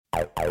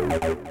EFTM.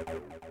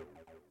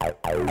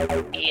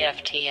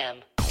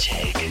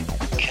 Tech,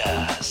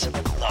 cars,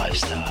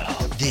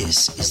 lifestyle.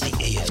 This is the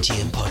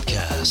EFTM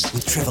podcast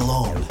with Trevor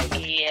Long.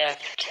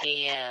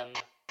 EFTM.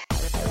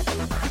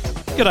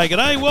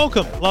 G'day.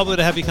 Welcome. Lovely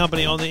to have your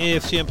company on the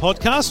EFTM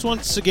podcast.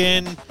 Once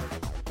again,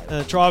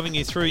 driving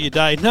you through your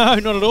day. No,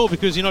 not at all,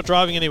 because you're not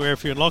driving anywhere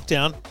if you're in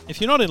lockdown. If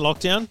you're not in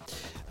lockdown,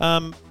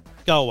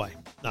 go away.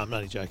 No, I'm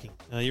only joking.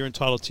 You're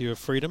entitled to your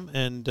freedom,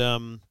 and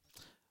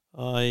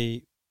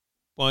I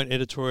won't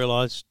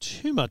editorialise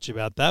too much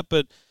about that,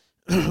 but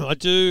I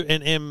do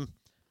and am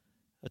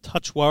a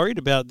touch worried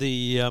about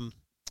the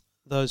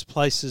those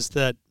places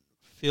that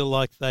feel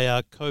like they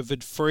are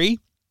COVID-free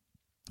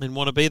and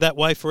want to be that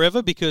way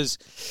forever, because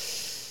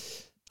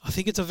I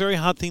think it's a very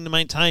hard thing to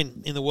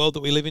maintain in the world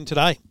that we live in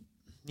today.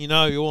 You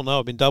all know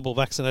I've been double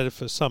vaccinated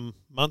for some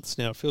months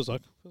now. It feels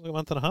like a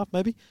month and a half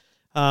maybe,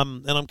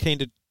 and I'm keen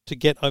to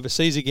get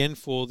overseas again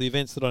for the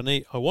events that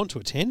I want to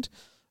attend.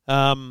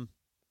 But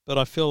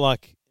I feel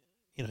like,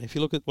 if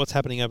you look at what's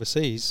happening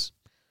overseas,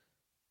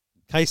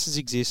 cases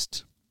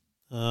exist,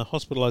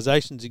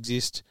 hospitalizations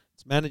exist.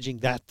 It's managing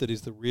that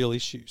is the real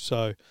issue.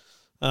 So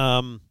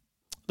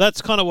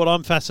that's kind of what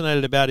I'm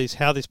fascinated about, is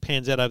how this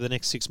pans out over the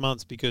next 6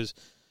 months, because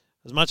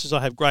as much as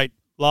I have great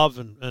love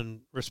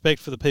and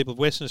respect for the people of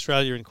Western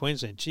Australia and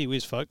Queensland, gee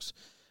whiz, folks,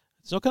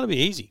 it's not going to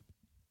be easy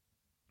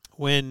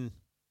when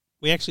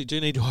we actually do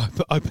need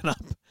to open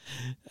up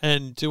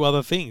and do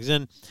other things.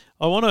 And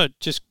I want to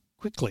just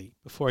quickly,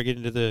 before I get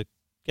into the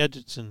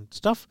gadgets and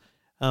stuff,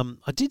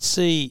 I did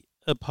see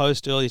a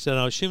post earlier today, and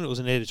I assume it was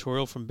an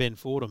editorial from Ben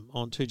Fordham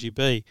on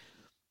 2GB,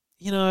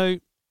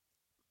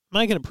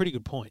 making a pretty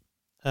good point.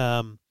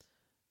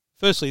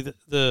 Firstly,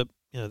 the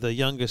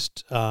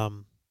youngest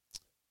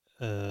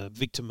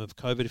victim of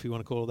COVID, if you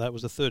want to call it that,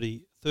 was a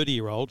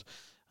 30-year-old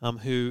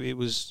who it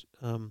was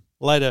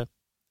later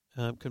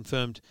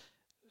confirmed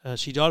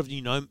she died of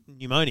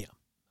pneumonia.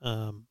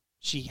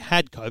 She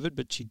had COVID,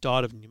 but she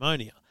died of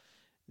pneumonia.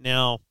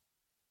 Now,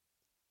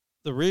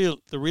 the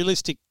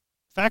realistic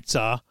facts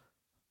are,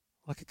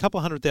 like, a couple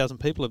 100,000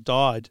 people have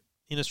died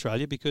in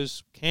Australia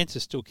because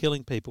cancer's still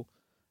killing people.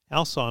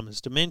 Alzheimer's,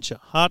 dementia,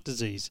 heart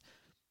disease,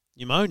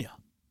 pneumonia,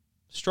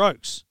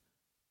 strokes,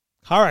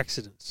 car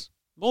accidents.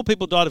 More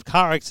people died of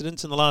car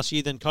accidents in the last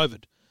year than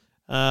COVID.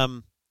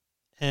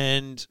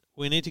 And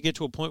we need to get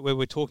to a point where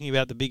we're talking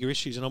about the bigger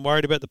issues. And I'm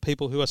worried about the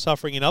people who are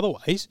suffering in other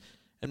ways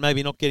and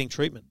maybe not getting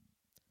treatment.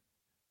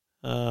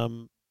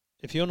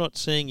 If you're not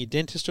seeing your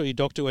dentist or your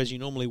doctor as you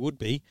normally would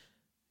be,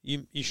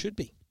 you should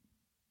be.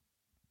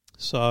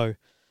 So,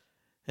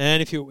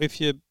 and if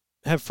you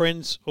have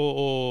friends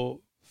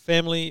or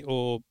family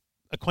or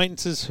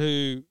acquaintances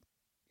who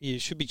you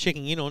should be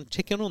checking in on,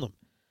 check in on them,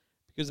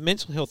 because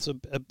mental health's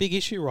a big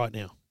issue right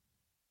now.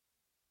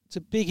 It's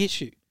a big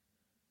issue.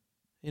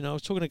 I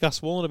was talking to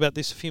Gus Wallen about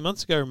this a few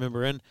months ago,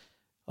 remember, and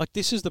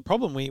this is the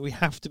problem. We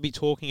have to be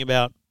talking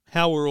about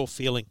how we're all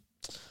feeling.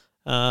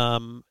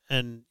 And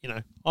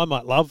I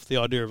might love the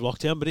idea of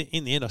lockdown, but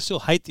in the end, I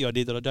still hate the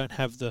idea that I don't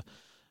have the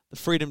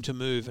freedom to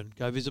move and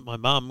go visit my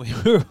mum. We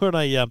were on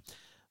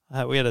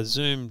we had a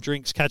Zoom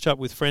drinks catch up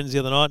with friends the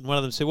other night, and one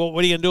of them said, "Well,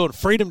 what are you going to do on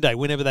Freedom Day,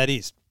 whenever that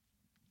is?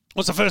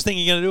 What's the first thing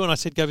you're going to do?" And I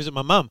said, "Go visit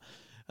my mum."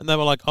 And they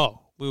were like, "Oh,"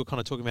 we were kind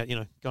of talking about,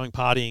 going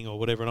partying or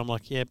whatever. And I'm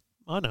like, "Yeah,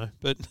 I know,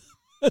 but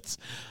that's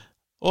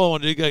all I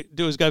want to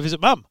do is go visit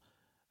mum."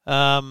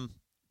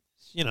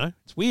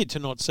 It's weird to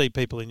not see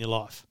people in your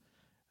life.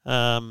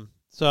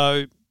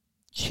 So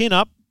chin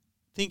up,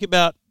 think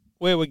about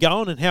where we're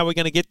going and how we're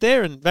going to get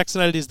there, and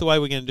vaccinated is the way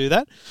we're going to do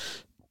that.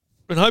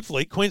 And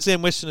hopefully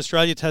Queensland, Western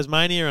Australia,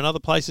 Tasmania and other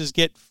places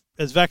get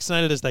as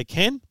vaccinated as they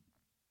can,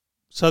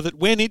 so that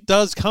when it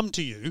does come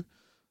to you,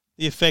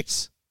 the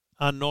effects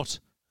are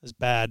not as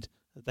bad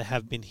as they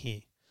have been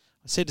here.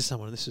 I said to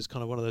someone, and this is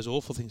kind of one of those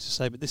awful things to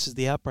say, but this is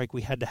the outbreak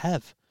we had to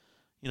have,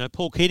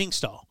 Paul Keating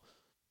style.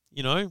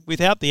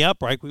 Without the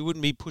outbreak, we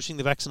wouldn't be pushing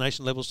the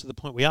vaccination levels to the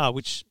point we are,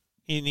 which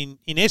in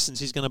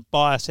essence is going to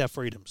buy us our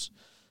freedoms.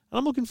 And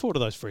I'm looking forward to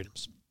those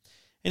freedoms.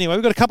 Anyway,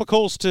 we've got a couple of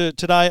calls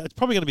today. It's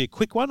probably going to be a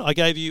quick one. I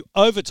gave you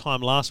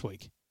overtime last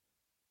week,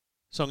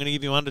 so I'm going to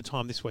give you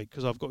undertime this week,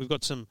 because we've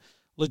got some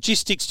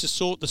logistics to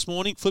sort this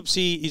morning.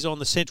 Flipsy is on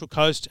the Central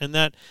Coast, and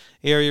that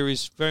area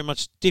is very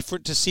much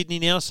different to Sydney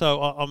now.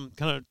 So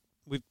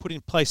we've put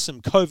in place some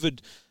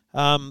COVID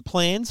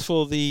plans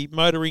for the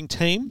motoring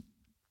team.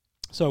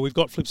 So we've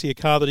got Flipsy a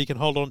car that he can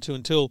hold on to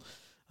until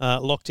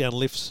lockdown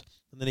lifts,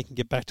 and then he can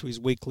get back to his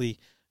weekly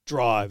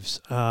drives.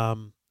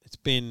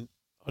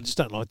 I just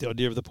don't like the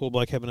idea of the poor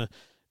bloke having to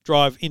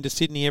drive into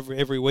Sydney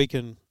every week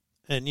and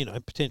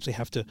potentially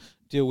have to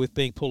deal with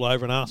being pulled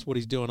over and asked what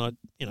he's doing.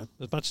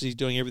 As much as he's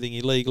doing everything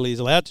illegally he's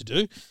allowed to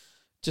do,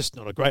 just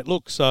not a great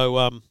look.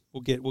 So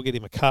we'll get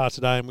him a car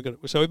today, and we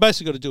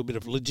basically got to do a bit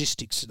of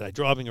logistics today,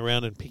 driving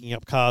around and picking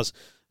up cars,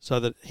 so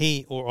that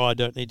he or I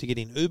don't need to get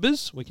in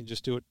Ubers. We can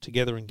just do it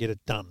together and get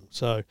it done.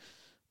 So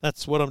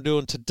that's what I'm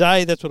doing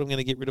today. That's what I'm going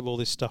to get rid of all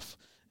this stuff.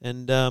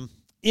 And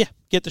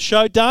get the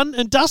show done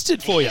and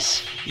dusted for you.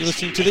 You're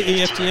listening to the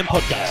EFTM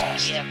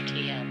podcast.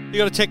 EFTM. You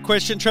got a tech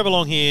question? Trevor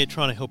Long here,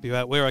 trying to help you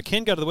out where I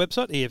can. Go to the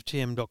website,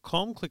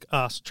 EFTM.com, click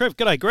Ask Trev.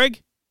 G'day,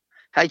 Greg.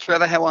 Hey,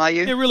 Trevor, how are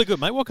you? Yeah, really good,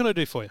 mate. What can I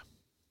do for you?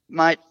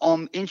 Mate,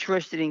 I'm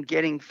interested in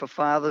getting for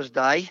Father's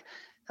Day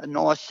a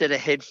nice set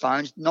of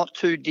headphones, not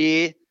too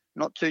dear,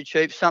 not too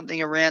cheap,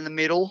 something around the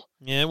middle.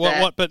 Yeah,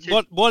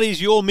 what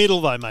is your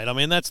middle though, mate? I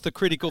mean, that's the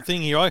critical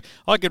thing here.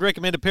 I could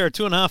recommend a pair of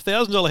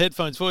 $2,500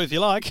 headphones for you if you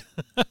like.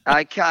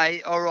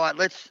 Okay, all right,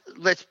 let's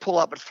pull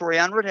up at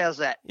 300. How's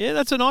that? Yeah,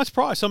 that's a nice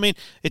price. I mean,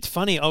 it's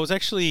funny. I was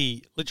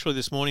actually literally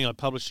this morning I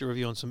published a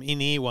review on some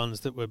in-ear ones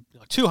that were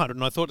like 200,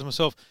 and I thought to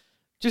myself,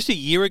 just a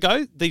year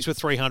ago these were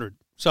 300.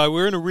 So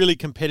we're in a really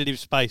competitive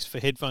space for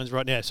headphones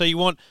right now. So you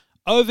want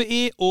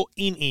over-ear or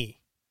in-ear?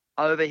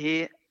 Over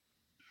here.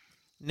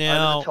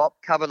 Now, over the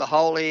top, cover the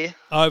whole ear.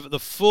 Over the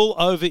full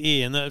over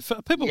ear, and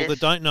for people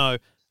that don't know,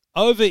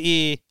 over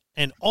ear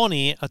and on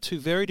ear are two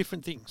very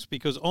different things.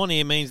 Because on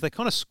ear means they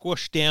kind of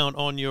squash down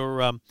on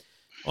your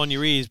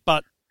ears,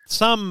 but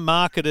some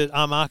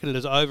are marketed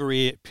as over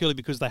ear purely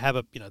because they have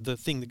the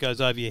thing that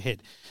goes over your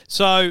head.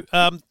 So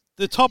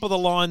the top of the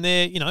line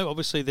there,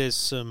 obviously there's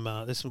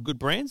some good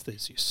brands.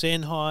 There's your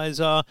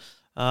Sennheiser.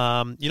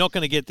 You're not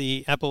going to get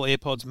the Apple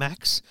AirPods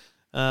Max.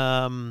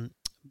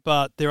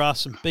 But there are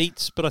some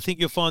Beats, but I think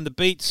you'll find the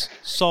Beats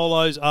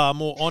Solos are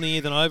more on-ear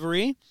than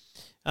over-ear.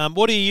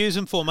 What do you use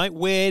them for, mate?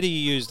 Where do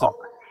you use them?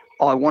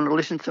 I want to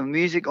listen to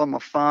music on my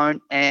phone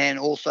and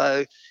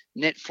also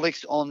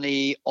Netflix on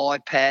the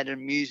iPad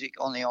and music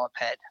on the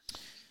iPad.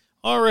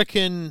 I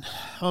reckon,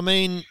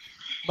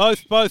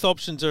 both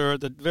options are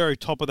at the very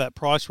top of that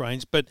price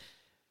range, but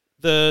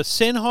the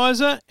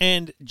Sennheiser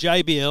and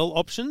JBL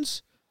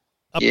options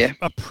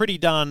are pretty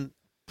darn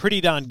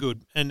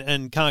good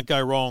and can't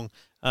go wrong.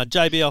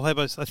 JBL have,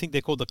 I think they're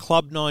called the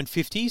Club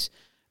 950s.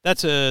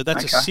 That's a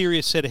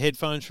serious set of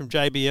headphones from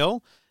JBL.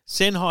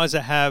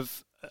 Sennheiser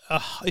have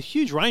a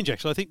huge range,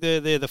 actually. I think they're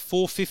the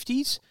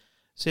 450s.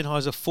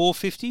 Sennheiser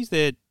 450s.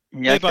 They're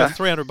both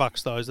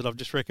 $300, those that I've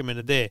just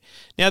recommended there.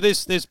 Now,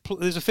 there's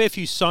a fair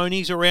few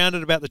Sonys around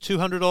at about the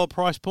 $200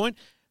 price point.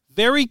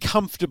 Very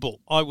comfortable,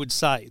 I would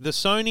say. The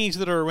Sonys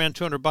that are around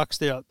 $200,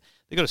 they've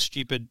got a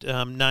stupid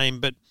name,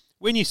 but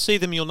when you see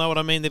them, you'll know what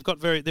I mean.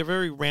 They're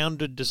very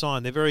rounded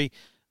design.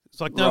 It's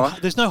like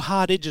there's no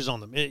hard edges on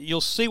them. You'll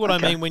see what I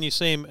mean when you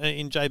see them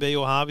in JB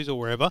or Harvey's or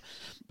wherever,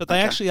 but they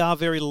actually are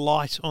very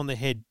light on the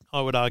head,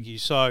 I would argue.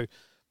 So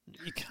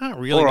you can't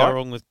really go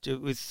wrong with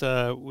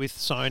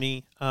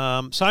Sony.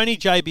 Sony,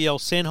 JBL,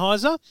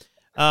 Sennheiser,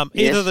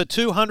 either the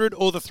 $200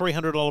 or the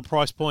 $300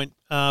 price point.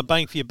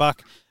 Bang for your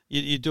buck.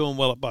 You're doing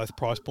well at both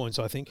price points,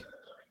 I think.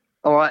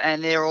 All right,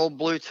 and they're all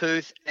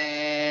Bluetooth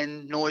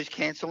and noise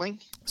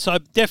cancelling? So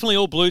definitely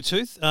all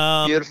Bluetooth.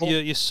 Beautiful.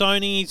 Your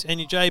Sonys and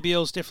your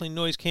JBLs definitely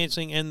noise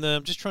cancelling, and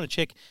I'm just trying to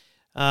check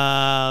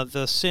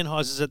the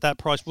Sennheisers at that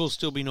price will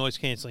still be noise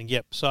cancelling.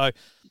 Yep. So,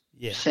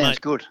 yeah. Sounds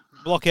good.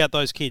 Block out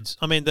those kids.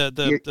 I mean,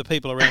 the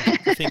people around you,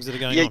 the things that are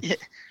going on.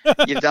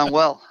 You've done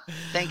well.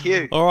 Thank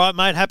you. All right,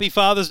 mate. Happy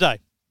Father's Day.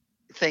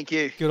 Thank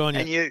you. Good on you.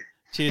 And you.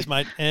 Cheers,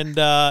 mate. And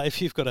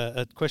if you've got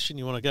a question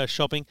you want to go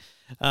shopping,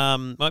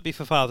 might be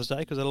for Father's Day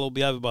because that'll all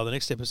be over by the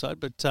next episode.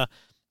 But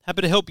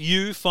happy to help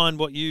you find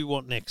what you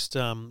want next.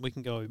 We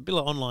can go a bit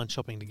of online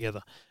shopping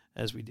together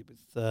as we did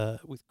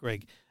with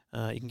Greg.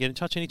 You can get in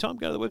touch anytime.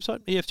 Go to the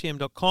website,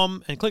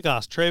 EFTM.com, and click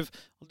Ask Trev.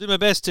 I'll do my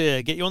best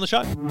to get you on the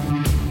show.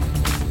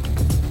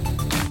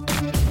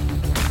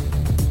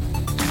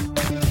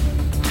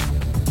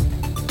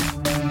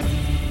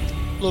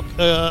 Look,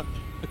 a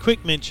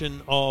quick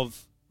mention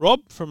of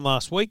Rob from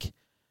last week,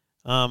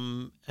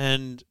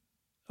 and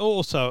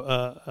also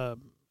a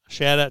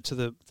shout out to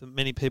the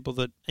many people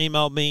that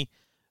emailed me,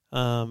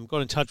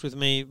 got in touch with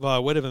me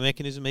via whatever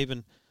mechanism,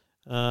 even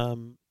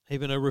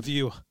a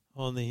review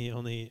on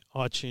the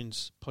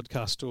iTunes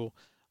podcast store,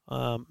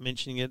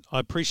 mentioning it. I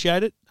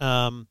appreciate it.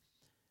 Robert,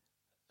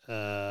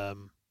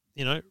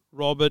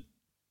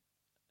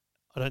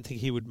 I don't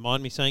think he would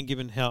mind me saying,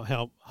 given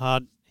how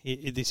hard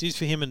this is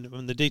for him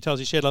and the details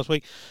he shared last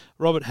week.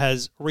 Robert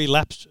has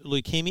relapsed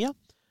leukemia,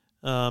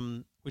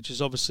 which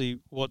is obviously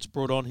what's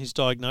brought on his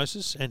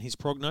diagnosis and his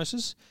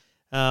prognosis.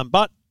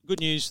 But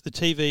good news, the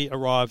TV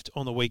arrived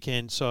on the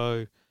weekend,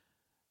 so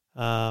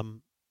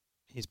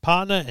his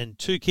partner and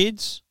 2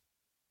 kids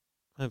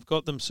have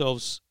got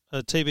themselves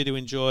a TV to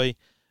enjoy,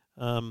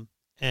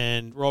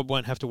 and Rob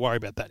won't have to worry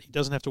about that. He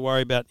doesn't have to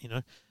worry about,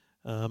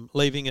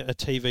 leaving a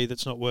TV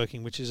that's not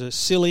working, which is a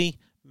silly,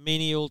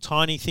 menial,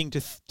 tiny thing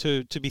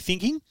to be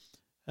thinking.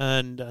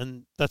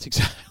 And that's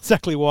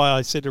exactly why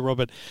I said to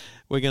Robert,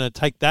 we're going to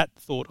take that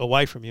thought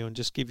away from you and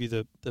just give you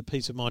the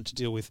peace of mind to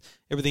deal with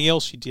everything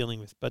else you're dealing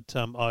with. But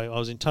I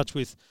was in touch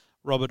with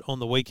Robert on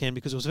the weekend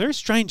because it was a very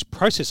strange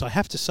process, I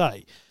have to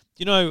say.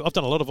 I've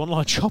done a lot of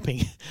online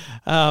shopping.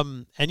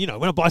 And,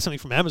 when I buy something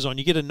from Amazon,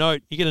 you get a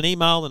note, you get an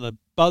email and a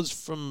buzz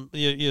from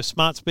your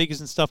smart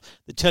speakers and stuff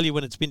that tell you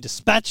when it's been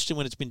dispatched and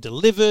when it's been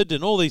delivered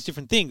and all these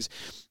different things.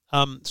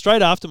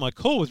 Straight after my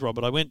call with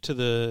Robert, I went to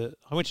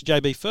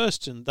JB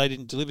first, and they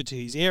didn't deliver to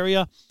his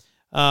area.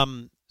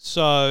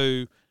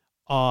 So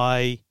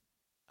I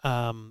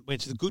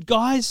went to the Good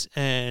Guys,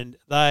 and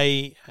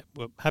they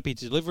were happy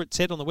to deliver it.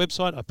 Said on the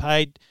website, I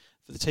paid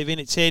for the TV, and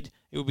it said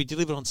it would be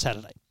delivered on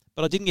Saturday.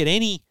 But I didn't get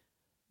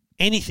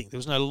anything. There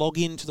was no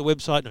login to the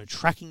website, no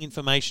tracking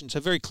information. So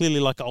very clearly,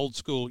 like old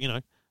school,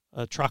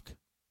 a truck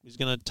is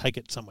going to take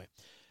it somewhere.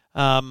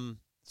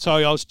 So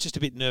I was just a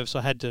bit nervous.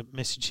 I had to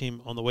message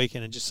him on the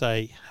weekend and just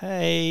say,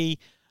 hey,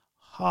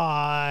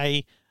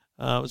 hi.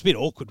 It was a bit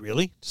awkward,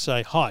 really, to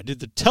say, hi, did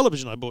the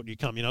television I bought you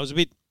come? It was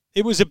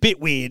a bit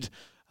weird,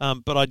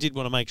 but I did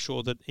want to make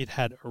sure that it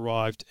had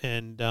arrived,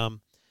 and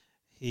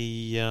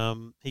he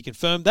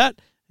confirmed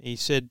that. He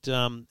said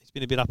he's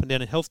been a bit up and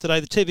down in health today.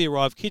 The TV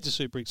arrived. Kids are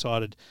super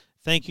excited.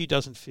 Thank you.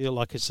 Doesn't feel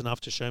like it's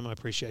enough to show my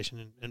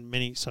appreciation, and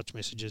many such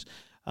messages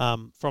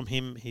from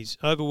him. He's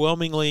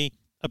overwhelmingly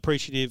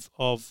appreciative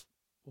of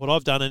what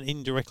I've done, and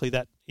indirectly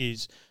that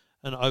is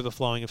an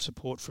overflowing of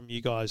support from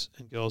you guys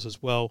and girls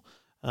as well.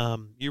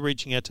 You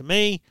reaching out to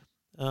me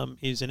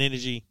is an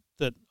energy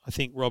that I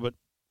think Robert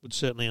would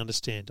certainly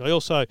understand. I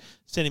also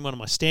sent him one of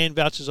my stand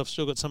vouchers. I've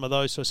still got some of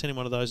those, so I sent him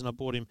one of those, and I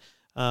bought him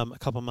a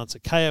couple of months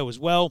of KO as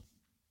well.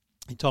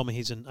 He told me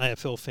he's an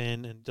AFL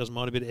fan and doesn't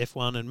mind a bit of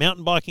F1 and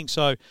mountain biking,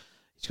 so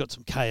he's got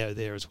some KO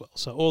there as well.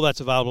 So all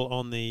that's available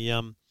on the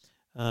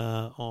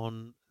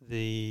Sony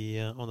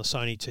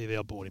TV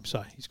I bought him.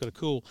 So he's got a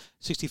cool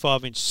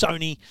 65-inch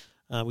Sony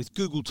with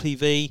Google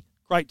TV,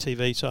 great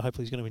TV. So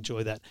hopefully he's going to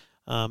enjoy that,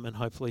 and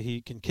hopefully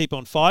he can keep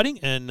on fighting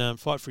and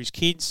fight for his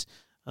kids,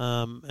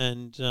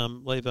 and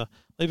leave a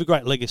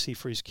great legacy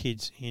for his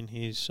kids in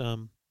his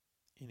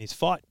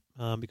fight.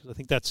 Because I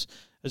think that's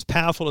as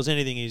powerful as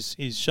anything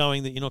is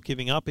showing that you're not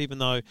giving up, even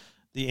though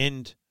the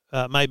end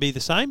may be the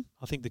same.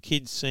 I think the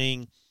kids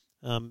seeing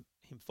him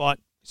fight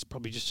is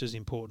probably just as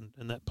important,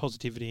 and that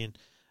positivity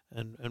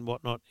and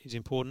whatnot is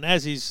important,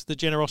 as is the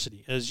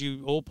generosity, as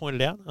you all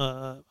pointed out.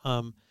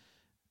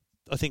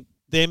 I think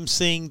them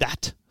seeing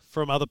that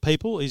from other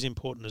people is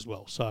important as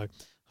well. So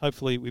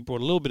hopefully we brought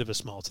a little bit of a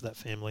smile to that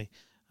family,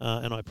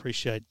 and I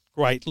appreciate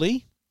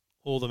greatly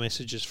all the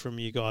messages from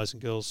you guys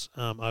and girls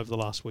over the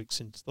last week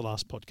since the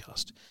last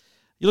podcast.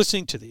 You're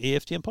listening to the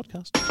EFTM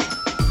podcast.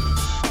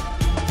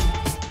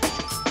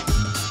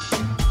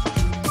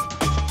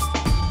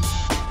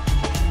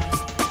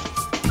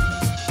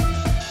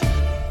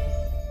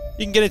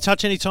 You can get in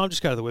touch anytime.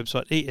 Just go to the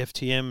website,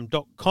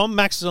 EFTM.com.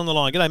 Max is on the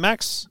line. G'day,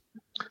 Max.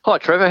 Hi,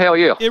 Trevor. How are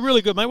you? Yeah,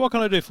 really good, mate. What can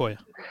I do for you?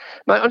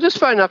 Mate, I'm just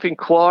phoning up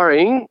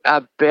inquiring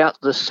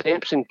about the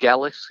Samsung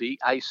Galaxy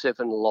A7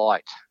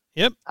 Lite.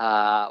 Yep.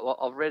 Well,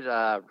 I've read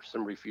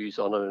some reviews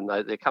on it, and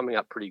they're coming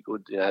up pretty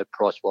good,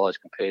 price-wise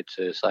compared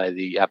to, say,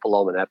 the Apple.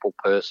 I'm an Apple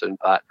person,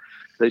 but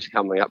these are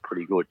coming up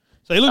pretty good.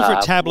 So you're looking for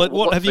a tablet.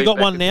 What have you got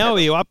one now? Are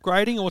you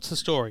upgrading, or what's the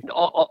story?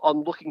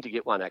 I'm looking to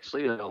get one,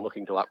 actually, and I'm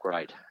looking to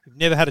upgrade. You've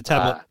never had a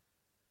tablet?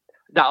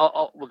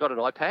 No, we've got an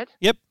iPad.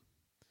 Yep.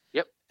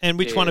 Yep. And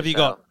which one have you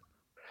got?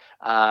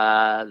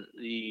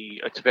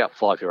 It's about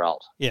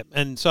 5-year-old. Yep.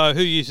 And so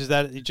who uses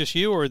that? Just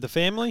you or the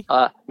family?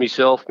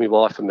 Myself, my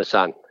wife, and my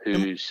son,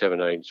 who's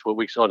 17. So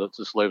we kind of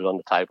just leave it on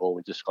the table and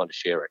we just kind of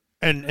share it.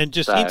 And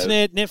just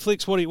internet,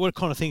 Netflix, what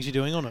kind of things are you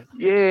doing on it?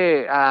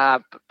 Yeah,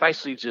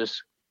 basically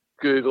just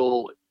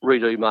Google,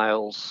 read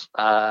emails.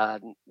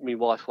 My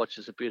wife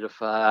watches a bit of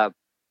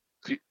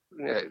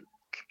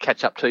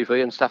catch-up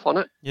TV and stuff on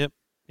it. Yep.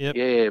 Yep.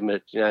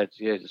 Yeah,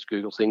 just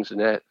Google things and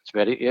that. That's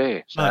about it.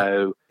 Yeah.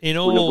 So mate,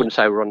 wouldn't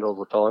say we're on it all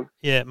the time.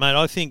 Yeah, mate.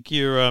 I think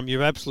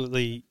you've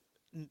absolutely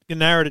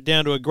narrowed it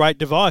down to a great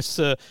device.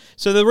 So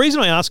the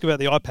reason I ask about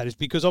the iPad is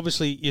because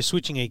obviously you're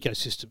switching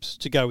ecosystems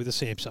to go with the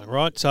Samsung,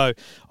 right? So I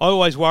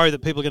always worry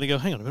that people are going to go,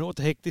 hang on a minute, what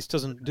the heck? This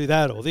doesn't do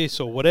that or this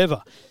or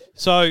whatever.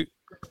 So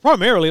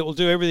primarily it will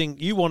do everything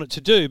you want it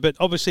to do, but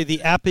obviously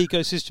the app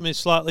ecosystem is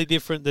slightly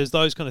different. There's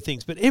those kind of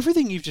things. But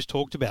everything you've just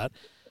talked about,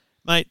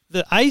 mate,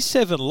 the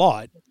A7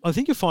 Lite, I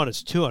think you'll find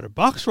it's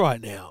 $200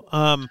 right now.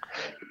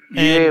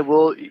 Yeah,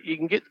 well, you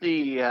can get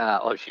the,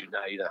 obviously,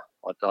 I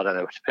don't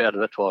know much about it,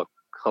 that's why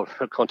I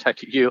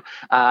contacted you.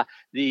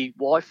 The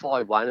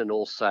Wi-Fi one and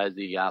also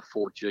the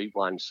 4G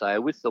one. So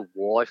with the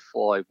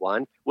Wi-Fi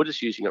one, we're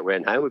just using it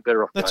around home. We're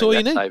better off. That's all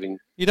you need.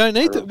 You don't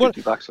need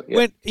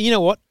that. You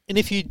know what? And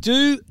if you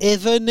do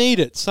ever need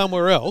it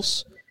somewhere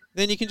else,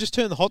 then you can just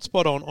turn the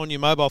hotspot on your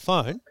mobile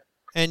phone,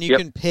 and you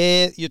can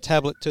pair your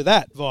tablet to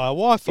that via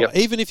Wi-Fi. Yep.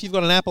 Even if you've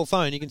got an Apple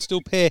phone, you can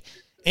still pair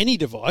any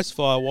device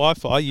via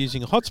Wi-Fi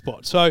using a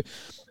hotspot. So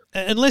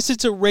unless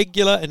it's a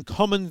regular and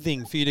common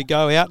thing for you to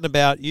go out and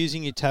about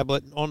using your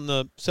tablet on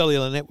the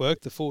cellular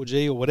network, the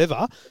 4G or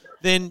whatever,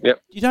 then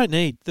you don't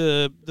need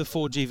the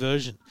 4G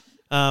version.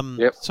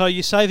 So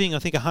you're saving, I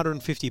think,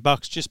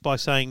 $150 just by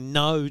saying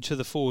no to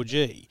the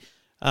 4G.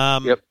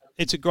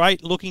 It's a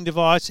great looking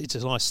device. It's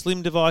a nice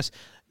slim device.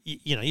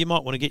 You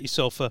might want to get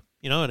yourself an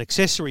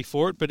accessory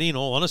for it, but in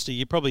all honesty,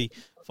 you probably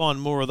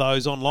find more of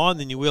those online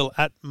than you will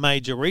at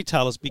major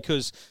retailers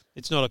because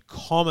it's not a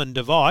common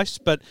device.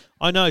 But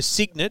I know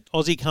Signet,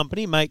 Aussie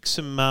company, makes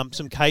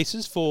some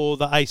cases for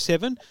the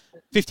A7.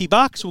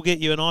 $50 will get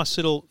you a nice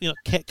little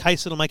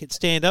case that'll make it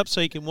stand up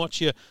so you can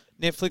watch your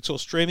Netflix or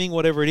streaming,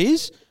 whatever it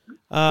is.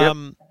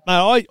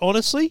 I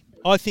honestly,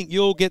 I think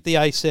you'll get the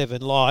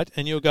A7 Lite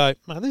and you'll go,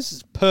 man, this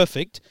is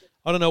perfect.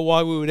 I don't know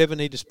why we would ever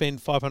need to spend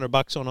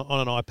 $500 on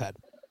an iPad.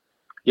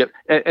 Yep,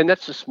 and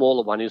that's the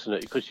smaller one, isn't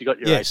it? Because you got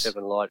your Yes.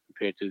 A7 Lite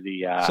compared to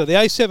the. So the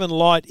A7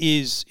 Lite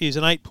is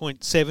an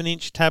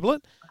 8.7-inch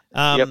tablet.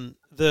 Yep.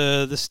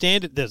 The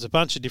standard, there's a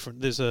bunch of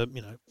different. There's a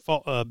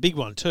big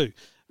one too.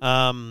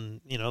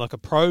 Like a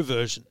Pro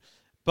version.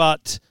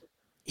 But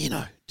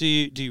do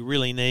you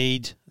really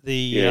need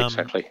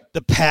exactly.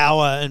 the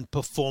power and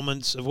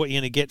performance of what you're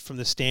going to get from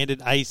the standard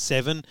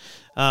A7?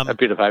 A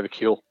bit of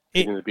overkill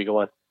in the bigger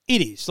one.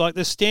 It is. Like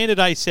the standard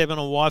A7 on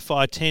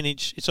Wi-Fi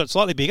 10-inch, so it's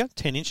slightly bigger,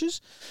 10 inches.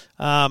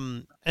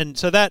 And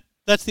so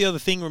that's the other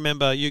thing,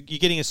 remember, you're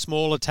getting a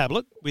smaller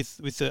tablet with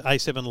the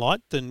A7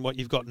 Lite than what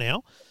you've got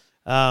now.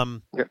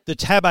 Yep. The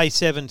Tab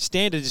A7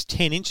 standard is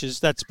 10 inches.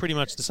 That's pretty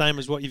much the same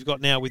as what you've got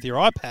now with your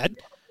iPad.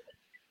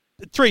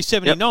 At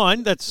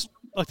 $379,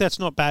 that's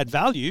not bad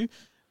value.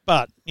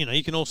 But,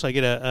 you can also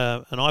get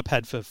an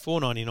iPad for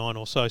 $499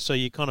 or so. So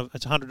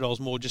it's $100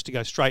 more just to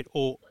go straight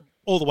all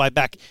the way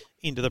back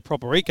into the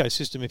proper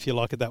ecosystem, if you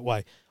like it that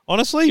way.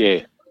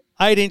 Honestly,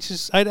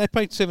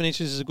 8.7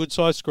 inches is a good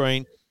size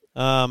screen.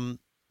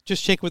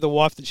 Just check with the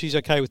wife that she's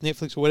okay with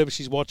Netflix or whatever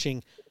she's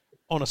watching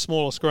on a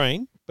smaller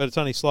screen, but it's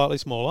only slightly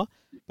smaller.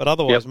 But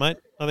otherwise, mate,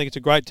 I think it's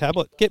a great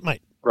tablet. Get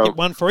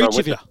one for each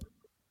of you.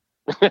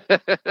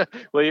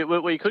 Well,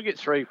 you could get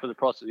 3 for the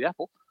price of the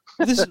Apple.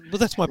 Well,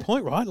 that's my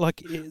point, right? Like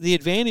the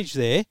advantage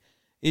there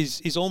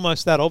is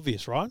almost that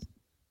obvious, right?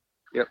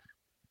 Yep.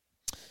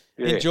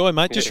 Yeah. Enjoy,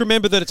 mate. Just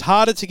remember that it's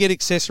harder to get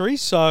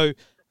accessories, so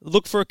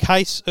look for a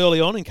case early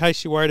on in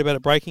case you're worried about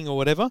it breaking or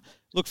whatever.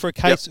 Look for a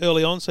case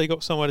early on so you've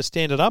got somewhere to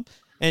stand it up.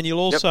 And you'll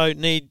also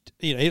need,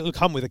 it'll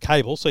come with a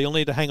cable, so you'll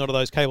need to hang onto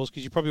those cables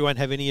because you probably won't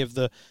have any of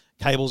the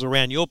cables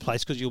around your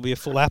place because you'll be a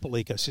full Apple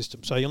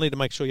ecosystem. So you'll need to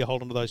make sure you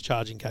hold onto those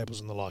charging cables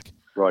and the like.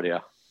 Right, yeah.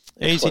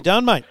 Easy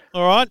done, mate.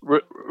 All right.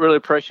 Really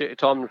appreciate your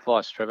time and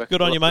advice, Trevor.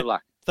 Good on you, mate. Good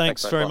luck.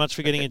 Thanks very much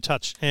for getting in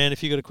touch. And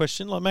if you've got a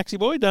question like Maxi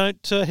Boy,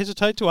 don't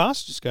hesitate to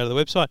ask. Just go to the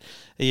website,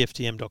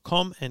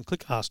 EFTM.com, and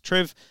click Ask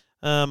Trev.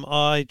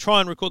 I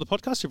try and record the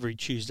podcast every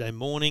Tuesday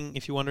morning.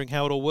 If you're wondering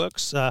how it all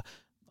works, I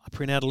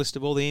print out a list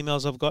of all the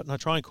emails I've got, and I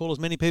try and call as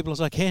many people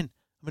as I can.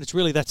 I mean, it's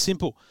really that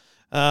simple.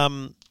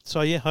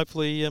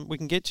 Hopefully we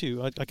can get to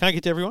you. I can't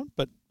get to everyone,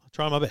 but I'll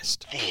try my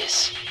best.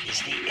 This is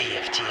the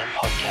EFTM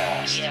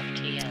podcast.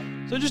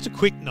 EFTM. So just a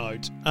quick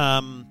note.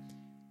 I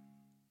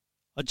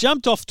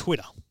jumped off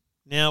Twitter.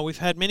 Now, we've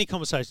had many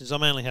conversations. I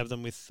mainly have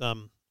them with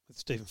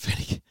Stephen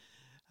Fennick.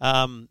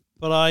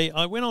 But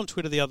I went on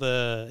Twitter the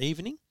other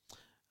evening,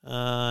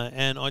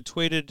 and I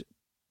tweeted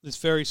this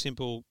very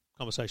simple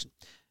conversation.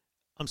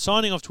 I'm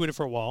signing off Twitter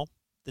for a while.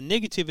 The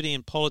negativity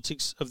and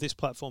politics of this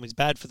platform is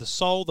bad for the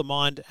soul, the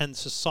mind, and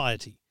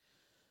society.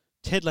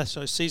 Ted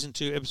Lasso, Season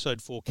 2,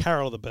 Episode 4,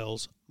 Carol of the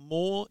Bells.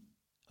 More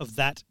of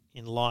that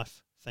in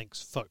life.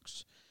 Thanks,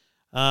 folks.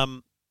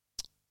 I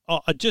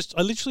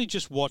literally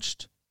just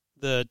watched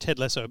the Ted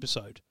Lasso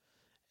episode,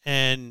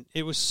 and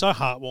it was so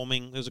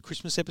heartwarming. It was a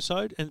Christmas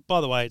episode, and by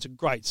the way, it's a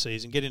great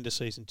season. Get into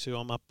Season 2.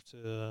 I'm up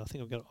to, I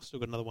think I've still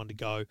got another one to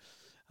go.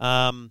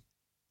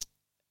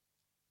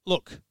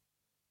 Look,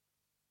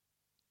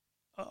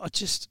 I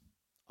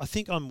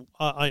think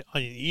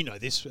you know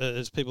this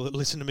as people that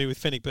listen to me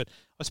with Fennick, but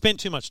I spend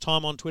too much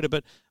time on Twitter,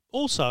 but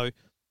also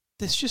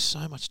there's just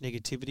so much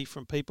negativity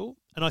from people,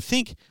 and I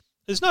think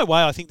there's no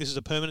way I think this is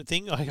a permanent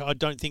thing. I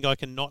don't think I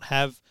can not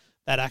have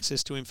that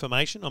access to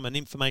information. I'm an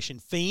information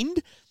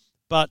fiend,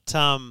 but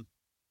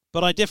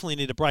I definitely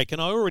need a break, and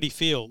I already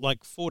feel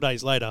like 4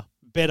 days later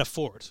better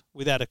for it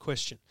without a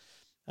question.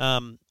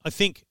 I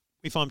think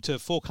if I'm to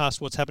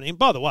forecast what's happening, and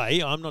by the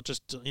way, I'm not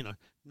just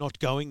not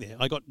going there.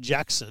 I got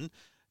Jackson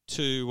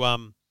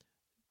to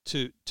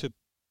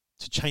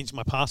change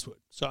my password,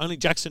 so only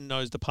Jackson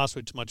knows the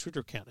password to my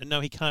Twitter account, and no,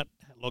 he can't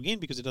log in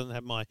because it doesn't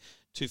have my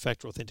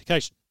two-factor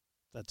authentication.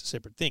 That's a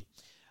separate thing.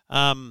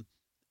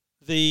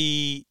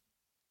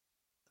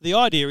 The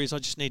idea is I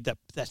just need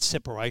that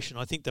separation.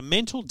 I think the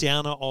mental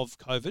downer of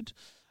COVID,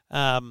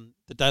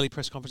 the daily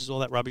press conferences, all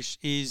that rubbish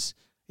is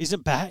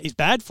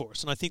bad for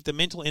us. And I think the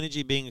mental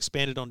energy being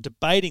expanded on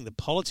debating the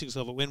politics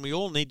of it, when we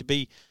all need to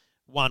be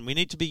one, we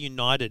need to be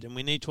united, and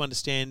we need to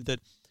understand that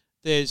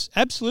there's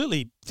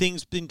absolutely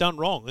things been done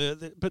wrong.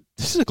 But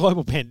this is a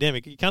global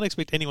pandemic. You can't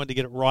expect anyone to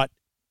get it right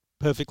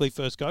perfectly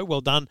first go.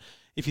 Well done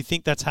if you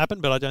think that's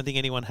happened, but I don't think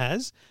anyone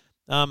has.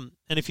 And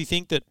if you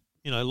think that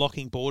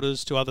locking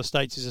borders to other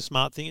states is a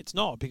smart thing, it's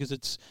not, because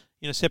it's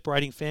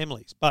separating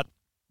families. But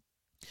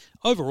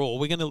overall,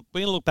 we're going to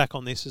look back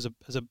on this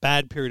as a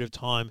bad period of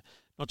time,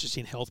 not just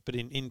in health but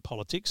in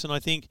politics. And I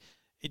think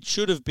it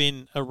should have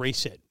been a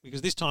reset,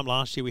 because this time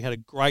last year we had a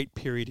great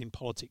period in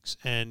politics,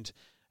 and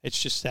it's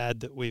just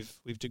sad that we've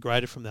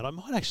degraded from that. I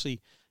might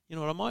actually,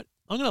 I'm going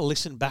to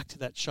listen back to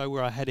that show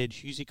where I had Ed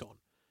Husick on,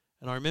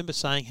 and I remember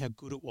saying how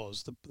good it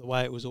was, the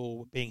way it was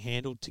all being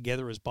handled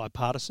together as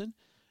bipartisan. And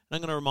I'm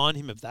going to remind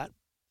him of that,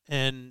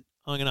 and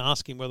I'm going to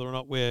ask him whether or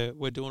not we're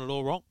doing it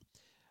all wrong.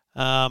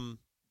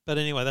 But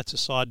anyway, that's a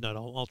side note.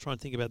 I'll try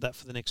and think about that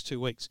for the next 2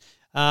 weeks.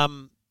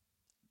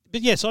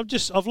 yes,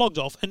 I've logged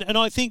off, and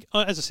I think,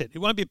 as I said, it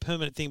won't be a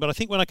permanent thing. But I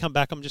think when I come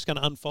back, I'm just going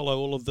to unfollow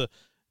all of the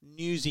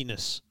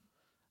newsiness.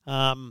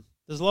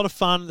 There's a lot of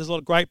fun. There's a lot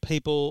of great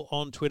people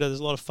on Twitter. There's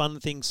a lot of fun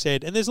things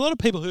said, and there's a lot of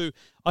people who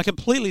I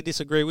completely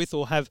disagree with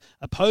or have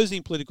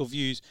opposing political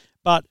views,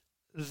 but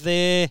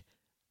they're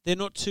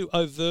not too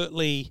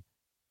overtly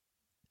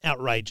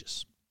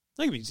outrageous.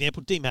 I'll give you an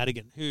example. Dee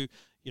Madigan, who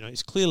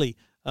is clearly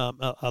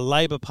a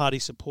Labor Party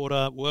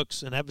supporter,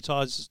 works and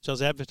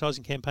does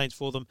advertising campaigns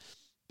for them.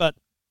 But,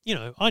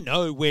 I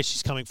know where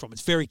she's coming from.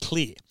 It's very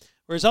clear.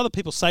 Whereas other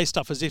people say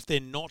stuff as if they're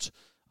not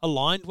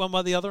aligned one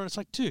by the other. And it's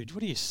like, dude,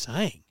 what are you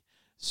saying?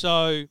 So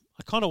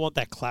I kind of want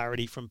that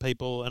clarity from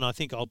people. And I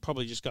think I'll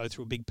probably just go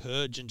through a big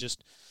purge and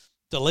just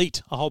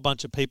delete a whole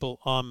bunch of people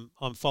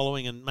I'm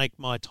following and make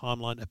my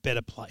timeline a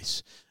better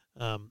place.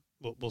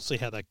 We'll see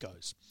how that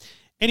goes.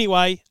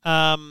 Anyway,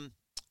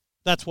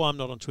 that's why I'm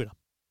not on Twitter.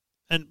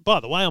 And by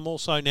the way, I'm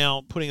also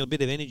now putting a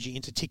bit of energy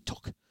into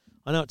TikTok.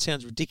 I know it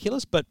sounds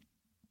ridiculous, but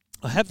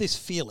I have this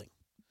feeling.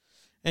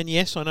 And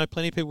yes, I know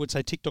plenty of people would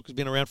say TikTok has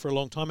been around for a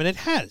long time, and it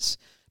has.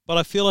 But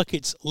I feel like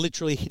it's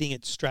literally hitting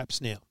its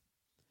straps now.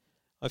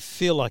 I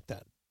feel like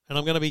that. And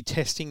I'm going to be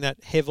testing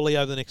that heavily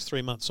over the next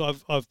 3 months. So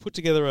I've put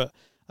together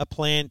a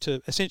plan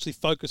to essentially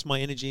focus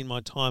my energy and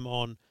my time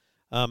on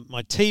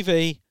my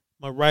TV,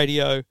 my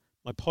radio,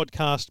 my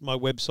podcast, my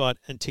website,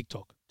 and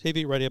TikTok.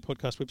 TV, radio,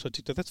 podcast, website,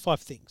 TikTok. That's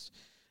 5 things.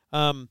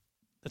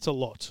 That's a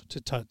lot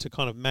to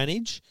kind of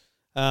manage.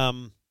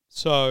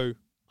 So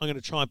I'm going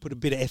to try and put a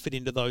bit of effort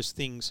into those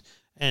things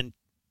and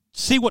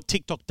see what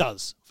TikTok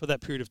does for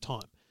that period of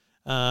time.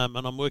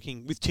 And I'm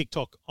working with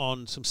TikTok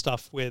on some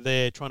stuff where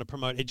they're trying to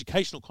promote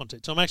educational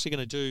content. So I'm actually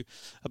going to do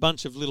a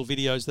bunch of little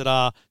videos that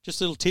are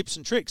just little tips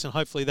and tricks, and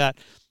hopefully that,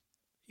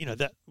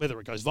 that whether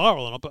it goes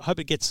viral or not, but I hope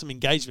it gets some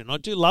engagement. And I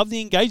do love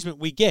the engagement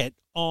we get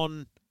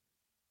on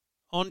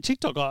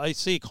TikTok. I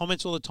see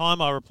comments all the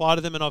time. I reply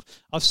to them, and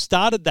I've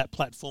started that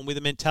platform with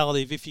a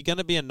mentality of, if you're going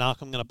to be a narc,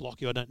 I'm going to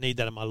block you. I don't need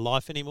that in my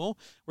life anymore.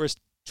 Whereas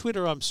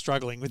Twitter, I'm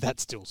struggling with that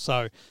still.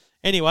 So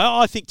anyway,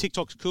 I think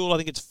TikTok's cool. I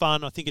think it's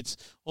fun. I think it's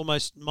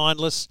almost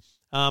mindless.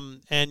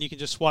 And you can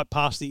just swipe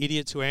past the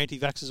idiots who are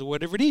anti-vaxxers or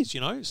whatever it is,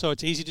 So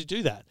it's easy to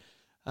do that.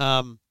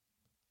 I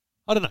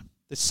don't know.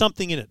 There's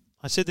something in it.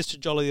 I said this to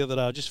Jolly the other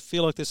day. I just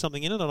feel like there's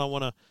something in it, and I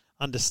want to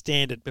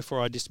understand it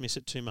before I dismiss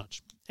it too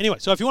much. Anyway,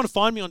 so if you want to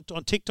find me on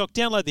TikTok,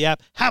 download the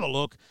app, have a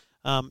look.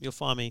 You'll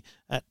find me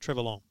at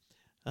Trevor Long.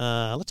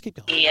 Let's keep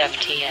going.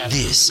 EFTM.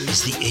 This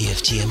is the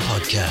EFTM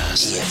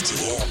podcast.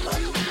 EFTM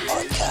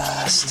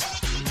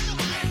podcast.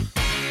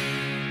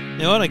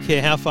 Now, I don't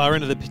care how far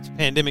into the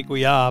pandemic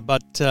we are,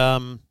 but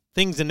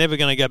things are never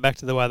going to go back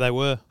to the way they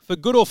were, for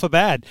good or for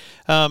bad.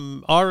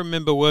 I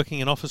remember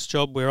working an office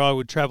job where I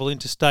would travel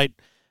interstate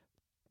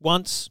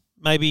once,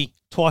 maybe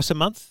twice a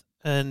month,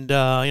 and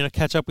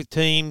catch up with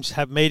teams,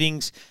 have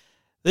meetings.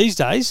 These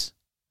days,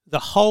 the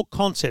whole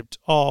concept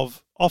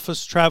of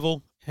office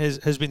travel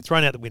has been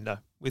thrown out the window.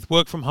 With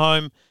work from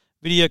home,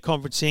 video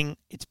conferencing,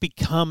 it's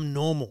become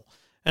normal.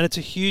 And it's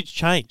a huge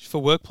change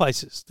for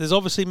workplaces. There's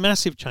obviously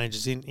massive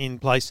changes in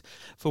place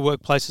for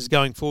workplaces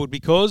going forward,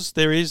 because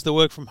there is the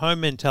work from home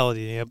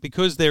mentality now,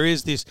 because there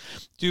is this,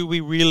 do we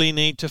really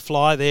need to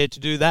fly there to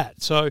do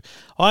that? So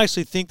I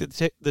actually think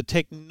that the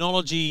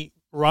technology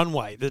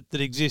runway that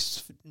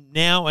exists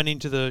now and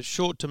into the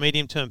short to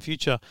medium term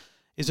future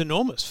is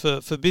enormous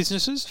for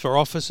businesses, for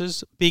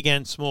offices, big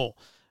and small.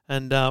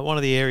 And one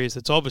of the areas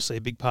that's obviously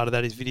a big part of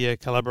that is video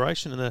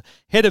collaboration. And the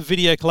head of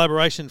video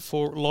collaboration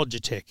for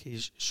Logitech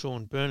is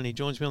Sean Byrne. He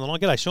joins me on the line.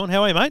 G'day, Sean.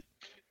 How are you, mate?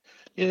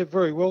 Yeah,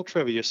 very well,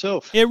 Trevor.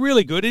 Yourself? Yeah,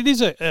 really good. It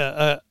is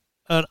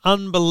an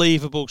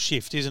unbelievable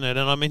shift, isn't it?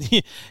 And I mean,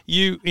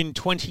 you in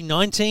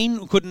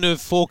 2019 couldn't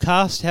have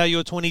forecast how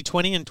your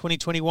 2020 and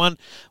 2021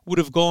 would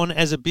have gone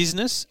as a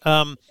business.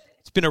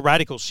 It's been a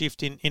radical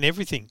shift in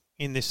everything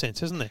in this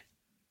sense, hasn't there?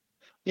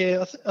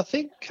 Yeah, I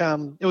think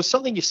it was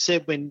something you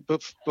said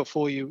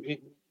before we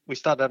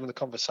started having the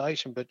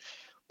conversation, but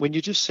when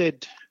you just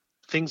said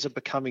things are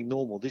becoming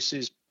normal,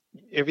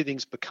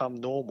 everything's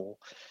become normal.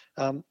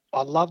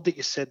 I love that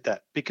you said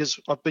that, because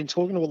I've been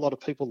talking to a lot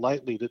of people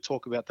lately to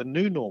talk about the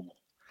new normal.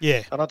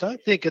 Yeah. And I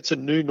don't think it's a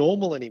new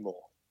normal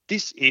anymore.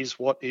 This is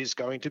what is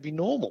going to be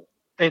normal.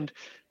 And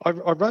I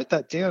wrote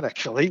that down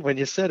actually when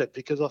you said it,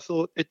 because I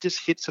thought it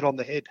just hits it on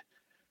the head.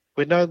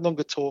 We're no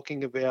longer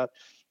talking about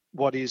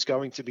what is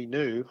going to be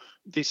new.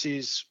 This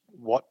is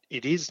what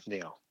it is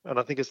now. And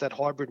I think it's that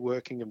hybrid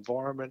working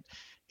environment.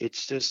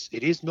 It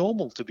is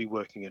normal to be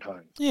working at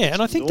home. Yeah,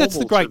 and I think that's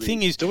the great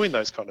thing is doing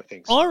those kind of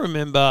things. I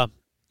remember,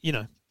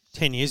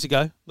 10 years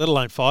ago, let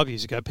alone 5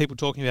 years ago, people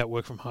talking about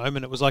work from home,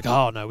 and it was like,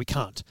 oh, no, we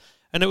can't.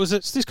 And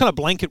it's this kind of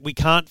blanket we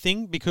can't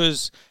thing,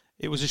 because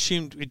it was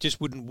assumed it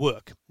just wouldn't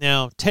work.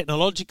 Now,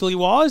 technologically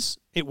wise,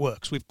 it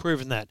works. We've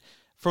proven that.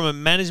 From a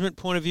management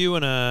point of view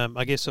and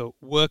a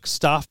work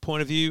staff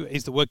point of view,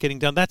 is the work getting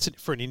done? That's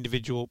for an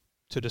individual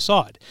to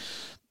decide.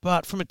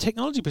 But from a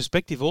technology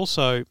perspective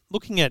also,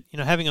 looking at,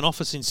 having an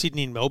office in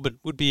Sydney and Melbourne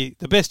would be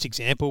the best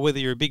example, whether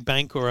you're a big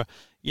bank or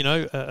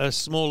a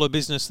smaller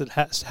business that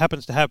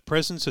happens to have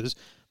presences.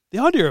 the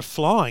idea of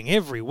flying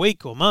every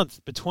week or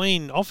month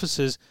between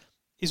offices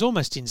is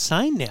almost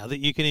insane now, that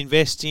you can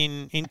invest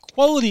in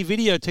quality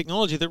video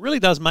technology that really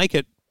does make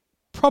it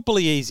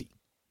properly easy.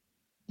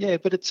 Yeah,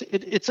 but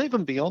it's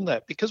even beyond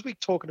that, because we're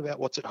talking about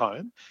what's at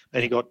home,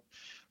 and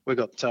we've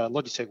got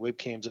Logitech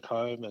webcams at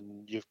home,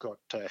 and you've got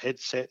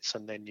headsets,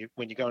 and then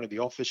when you go into the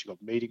office, you've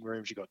got meeting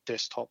rooms, you've got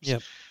desktops,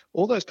 Yep.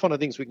 all those kind of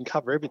things. We can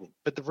cover everything.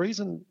 But the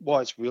reason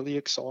why it's really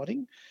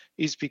exciting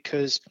is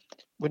because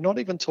we're not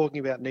even talking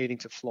about needing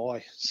to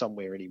fly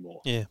somewhere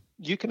anymore. Yeah.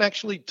 You can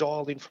actually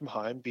dial in from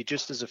home, be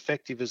just as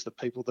effective as the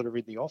people that are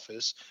in the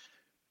office,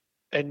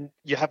 and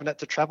you haven't had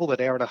to travel that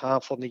hour and a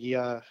half on the,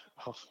 I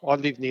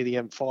live near the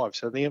M5,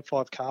 so the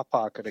M5 car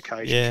park on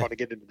occasion, trying to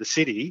get into the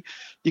city.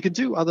 You can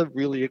do other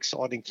really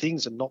exciting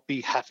things and not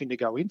be having to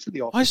go into the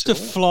office. I used to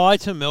fly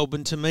to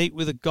Melbourne to meet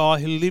with a guy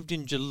who lived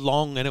in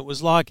Geelong, and it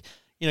was like,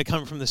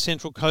 coming from the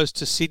Central Coast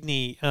to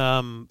Sydney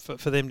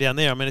for them down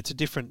there. I mean, it's a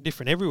different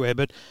everywhere,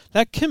 but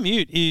that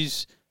commute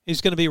is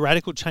going to be a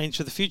radical change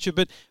for the future.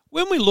 But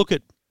when we look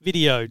at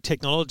video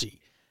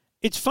technology,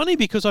 it's funny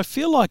because I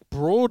feel like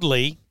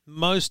broadly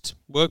most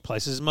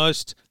workplaces,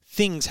 most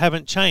things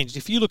haven't changed.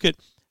 If you look at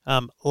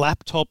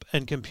laptop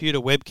and computer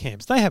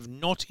webcams, they have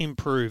not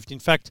improved. In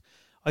fact,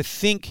 I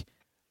think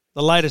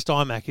the latest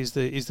iMac is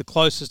the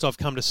closest I've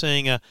come to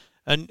seeing a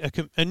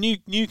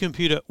new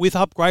computer with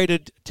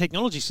upgraded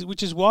technology,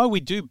 which is why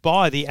we do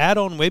buy the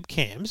add-on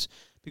webcams,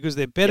 because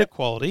they're better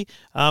quality.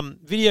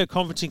 Video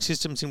conferencing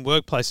systems in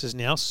workplaces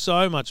now,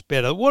 so much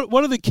better. What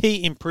are the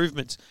key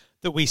improvements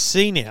that we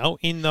see now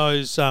in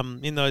those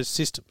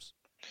systems?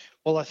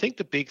 Well, I think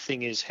the big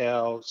thing is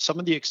how some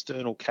of the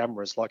external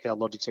cameras, like our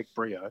Logitech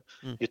Brio,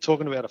 you're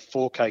talking about a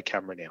 4K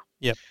camera now.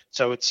 Yep.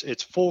 So it's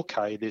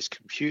 4K.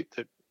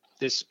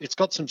 It's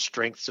got some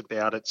strengths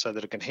about it so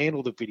that it can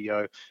handle the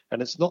video, and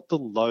it's not the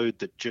load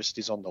that just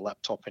is on the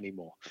laptop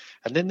anymore.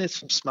 And then there's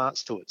some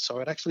smarts to it. So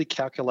it actually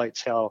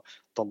calculates how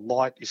the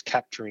light is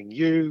capturing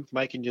you,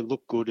 making you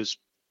look good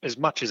as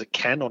much as it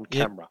can on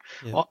camera.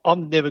 Yep.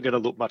 I'm never going to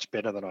look much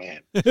better than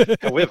I am.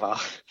 However,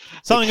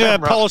 something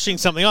about polishing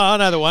something. Oh, I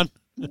know the one.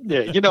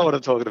 Yeah, you know what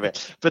I'm talking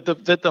about. But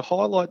the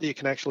highlight that you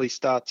can actually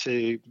start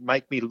to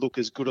make me look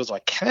as good as I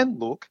can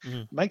look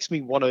makes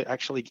me want to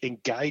actually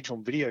engage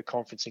on video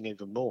conferencing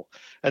even more.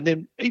 And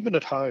then even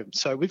at home,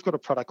 so we've got a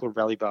product called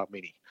Rally Bar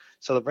Mini.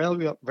 So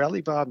the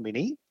Rally Bar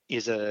Mini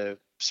is a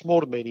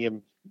small to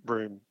medium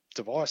room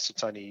device.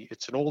 It's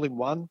an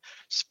all-in-one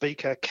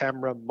speaker,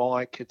 camera,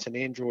 mic. It's an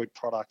Android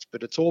product,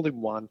 but it's all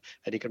in one,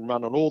 and you can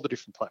run on all the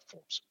different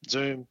platforms: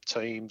 Zoom,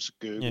 Teams,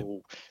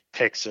 Google,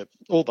 Pexip,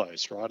 all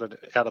those, right,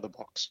 out of the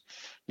box.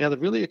 Now, the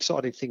really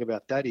exciting thing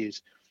about that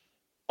is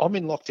I'm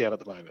in lockdown at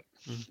the moment,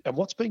 and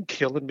what's been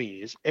killing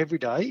me is every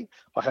day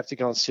I have to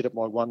go and sit at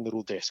my one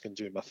little desk and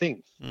do my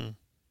thing.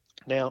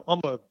 Now,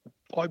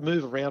 I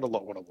move around a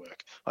lot when I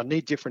work. I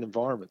need different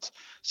environments.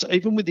 So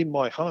even within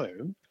my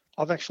home,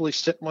 I've actually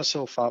set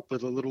myself up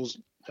with a little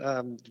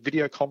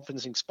video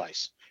conferencing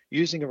space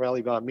using a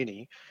Rally Bar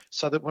Mini,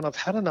 so that when I've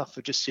had enough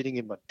of just sitting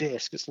in my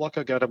desk, it's like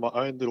I go to my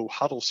own little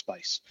huddle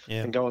space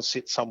and go and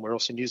sit somewhere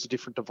else and use a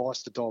different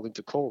device to dial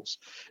into calls.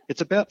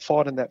 It's about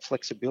finding that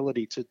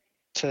flexibility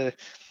to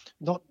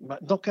not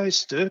go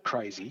stir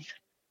crazy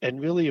and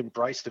really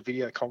embrace the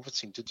video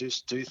conferencing to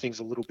just do things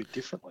a little bit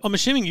differently. I'm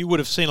assuming you would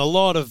have seen a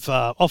lot of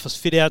office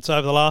fit-outs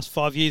over the last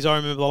 5 years. I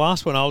remember the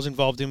last one I was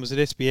involved in was at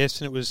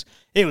SBS, and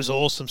it was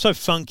awesome, so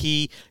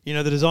funky.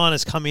 The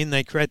designers come in,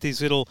 they create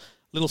these little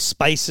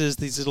spaces,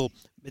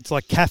 it's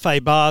like cafe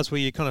bars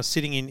where you're kind of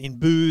sitting in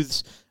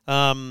booths.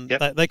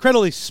 They create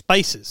all these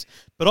spaces,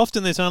 but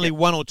often there's only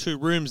one or two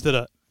rooms that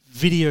are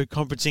video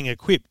conferencing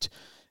equipped.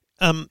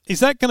 Is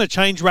that going to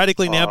change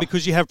radically now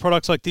because you have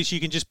products like this? You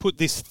can just put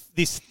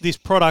this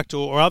product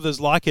or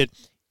others like it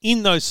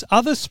in those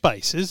other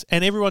spaces,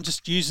 and everyone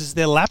just uses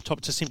their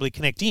laptop to simply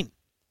connect in.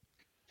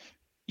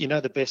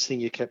 The best thing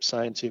you kept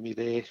saying to me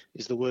there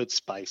is the word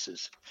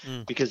spaces,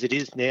 because it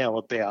is now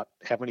about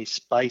how many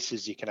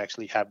spaces you can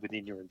actually have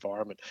within your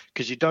environment,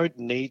 because you don't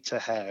need to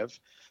have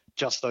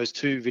just those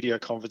two video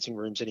conferencing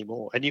rooms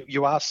anymore. And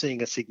you are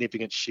seeing a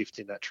significant shift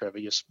in that, Trevor.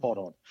 You're spot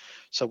on.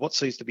 So what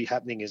seems to be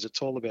happening is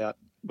it's all about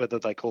whether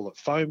they call it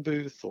phone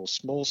booth or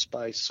small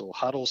space or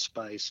huddle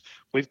space.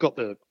 We've got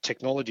the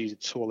technology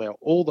to allow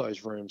all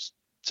those rooms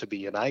to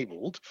be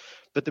enabled.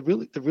 But the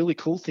really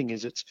cool thing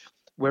is it's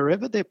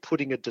wherever they're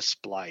putting a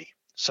display.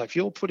 So if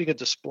you're putting a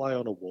display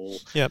on a wall,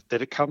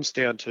 that it comes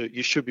down to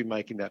you should be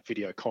making that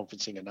video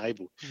conferencing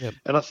enabled.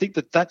 And I think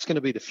that's going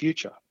to be the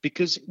future,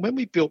 because when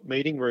we built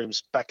meeting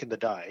rooms back in the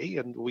day,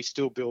 and we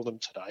still build them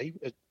today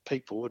at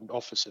people and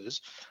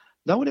offices,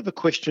 no one ever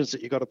questions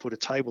that you've got to put a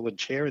table and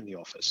chair in the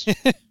office.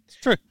 It's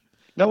true.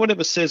 No one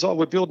ever says, "Oh,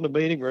 we're building a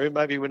meeting room.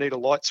 Maybe we need a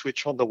light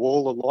switch on the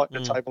wall, a light,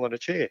 and a table, and a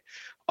chair."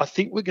 I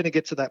think we're going to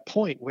get to that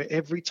point where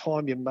every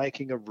time you're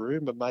making a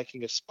room or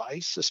making a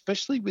space,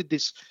 especially with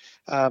this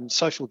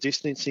social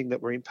distancing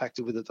that we're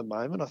impacted with at the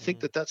moment, I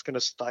think that's going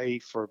to stay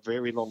for a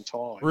very long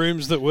time.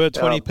 Rooms that were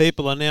 20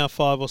 people are now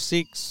 5 or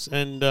 6,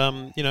 and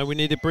we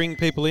need to bring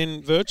people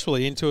in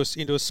virtually into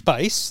a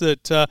space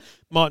that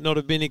might not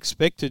have been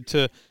expected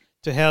to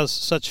house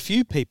such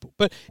few people.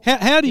 But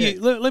how do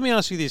you? Let me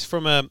ask you this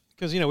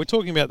because we're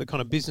talking about the kind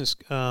of business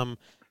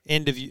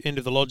end of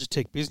the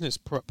Logitech business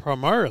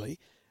primarily.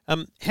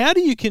 How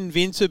do you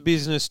convince a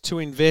business to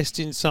invest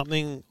in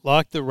something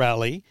like the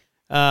Rally,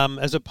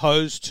 as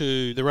opposed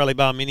to the Rally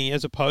Bar Mini,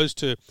 as opposed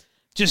to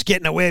just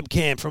getting a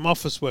webcam from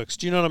Officeworks?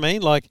 Do you know what I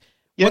mean? Like,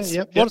 what's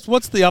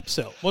the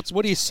upsell?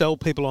 What do you sell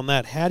people on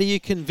that? How do you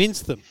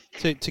convince them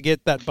to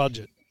get that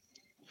budget?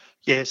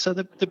 Yeah, so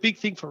the big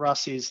thing for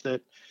us is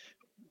that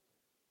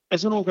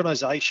as an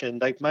organisation,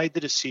 they've made the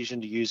decision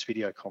to use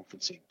video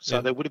conferencing.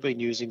 So they would have been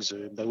using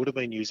Zoom, they would have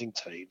been using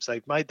Teams.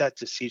 They've made that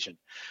decision.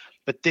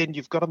 But then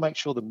you've got to make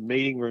sure the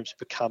meeting rooms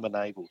become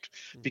enabled.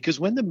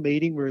 Because when the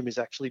meeting room is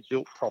actually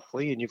built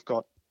properly and you've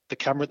got the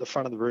camera at the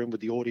front of the room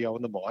with the audio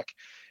and the mic,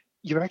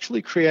 you're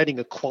actually creating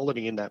a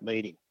quality in that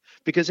meeting.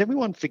 Because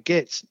everyone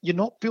forgets you're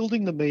not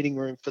building the meeting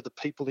room for the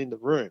people in the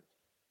room.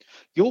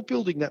 You're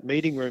building that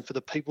meeting room for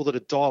the people that are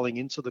dialing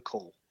into the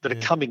call, that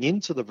are coming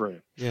into the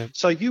room. Yeah.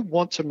 So you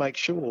want to make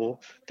sure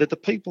that the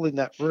people in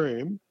that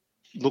room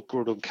look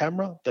good on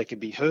camera, they can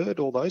be heard,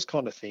 all those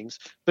kind of things.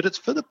 But it's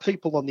for the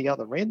people on the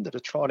other end that are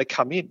trying to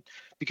come in,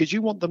 because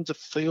you want them to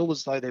feel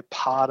as though they're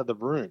part of the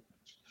room.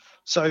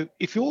 So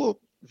if you're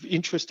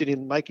interested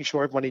in making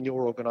sure everyone in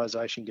your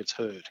organisation gets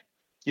heard,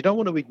 you don't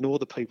want to ignore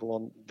the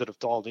people that have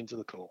dialed into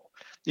the call.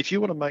 If you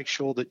want to make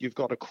sure that you've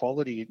got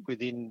equality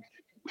within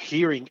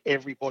hearing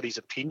everybody's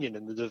opinion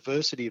and the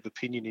diversity of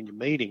opinion in your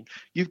meeting,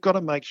 you've got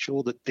to make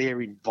sure that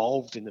they're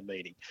involved in the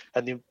meeting.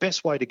 And the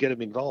best way to get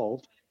them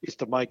involved is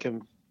to make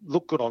them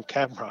look good on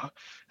camera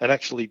and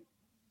actually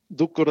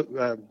look good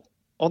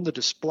on the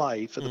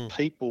display for the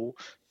people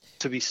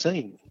to be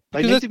seen.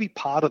 They need to be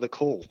part of the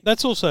call.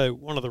 That's also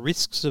one of the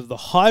risks of the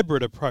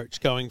hybrid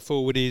approach going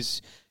forward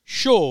is,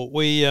 sure,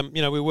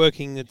 we're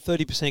working at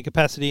 30%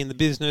 capacity in the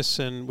business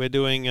and we're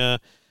doing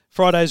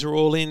Fridays are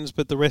all-ins,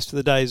 but the rest of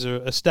the days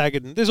are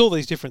staggered. And there's all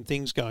these different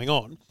things going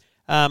on.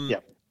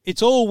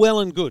 It's all well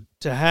and good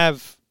to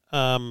have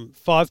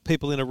 5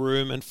 people in a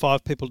room and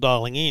 5 people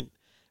dialing in.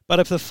 But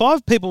if the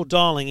 5 people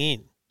dialing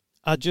in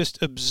are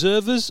just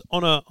observers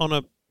on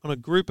a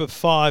group of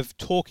 5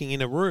 talking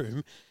in a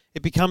room,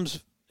 it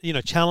becomes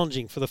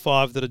challenging for the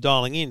 5 that are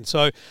dialing in.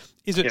 So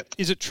is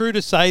it true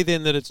to say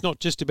then that it's not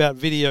just about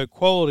video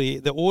quality?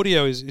 The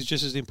audio is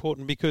just as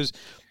important, because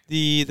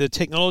the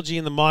technology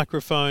and the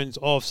microphones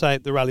of, say,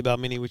 the Rally Bar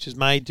Mini, which is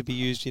made to be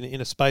used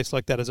in a space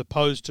like that, as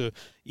opposed to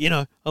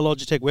a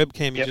Logitech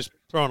webcam you just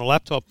throw on a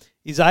laptop,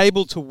 is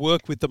able to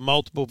work with the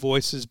multiple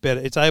voices better.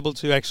 It's able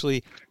to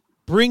actually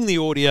bring the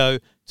audio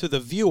to the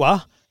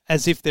viewer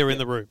as if they're in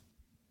the room.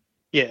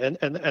 Yeah,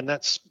 and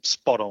that's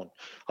spot on.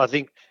 I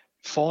think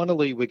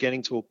finally we're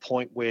getting to a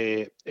point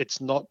where it's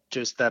not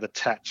just that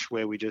attach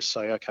where we just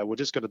say, okay, we're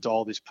just going to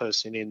dial this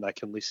person in, they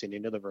can listen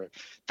into the room.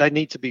 They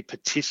need to be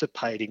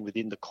participating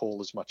within the call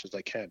as much as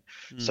they can.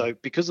 So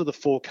because of the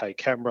 4K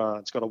camera,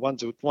 it's got a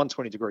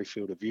 120-degree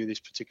field of view, this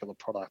particular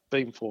product,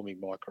 beamforming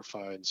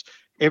microphones,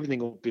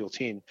 everything all built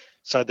in,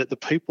 so that the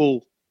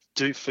people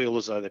do feel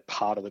as though they're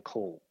part of the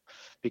call.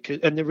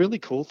 And the really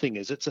cool thing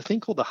is it's a thing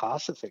called the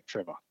Haas effect,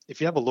 Trevor.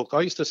 If you have a look,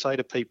 I used to say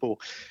to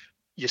people,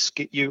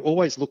 you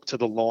always look to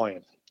the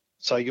lion.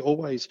 So you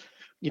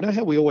know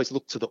how we always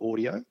look to the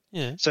audio?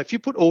 Yeah. So if you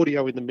put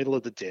audio in the middle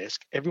of the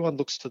desk, everyone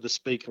looks to the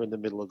speaker in the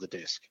middle of the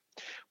desk.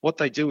 What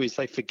they do is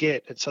they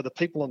forget, and so the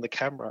people on the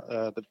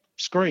camera, the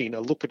screen,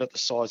 are looking at the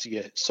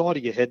side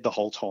of your head the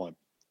whole time.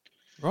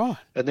 Right.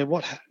 And then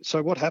what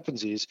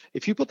happens is,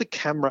 if you put the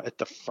camera at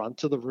the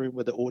front of the room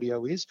where the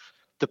audio is,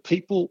 the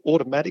people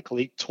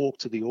automatically talk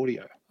to the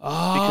audio.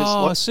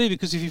 I see.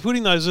 Because if you're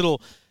putting those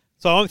little...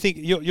 So I'm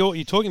thinking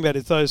you're talking about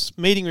is those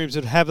meeting rooms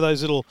that have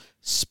those little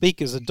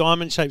speakers, the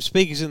diamond-shaped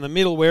speakers in the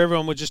middle where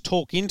everyone would just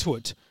talk into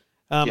it.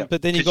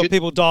 But then you've got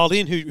people dialed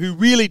in who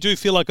really do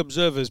feel like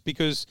observers,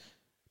 because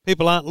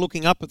people aren't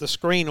looking up at the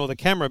screen or the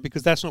camera,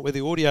 because that's not where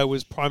the audio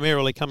was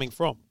primarily coming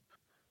from.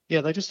 Yeah,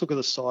 they just look at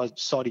the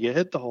side of your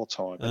head the whole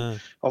time. And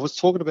I was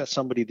talking about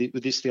somebody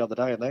with this the other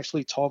day, and they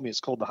actually told me it's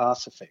called the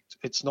Haas effect.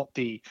 It's not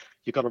the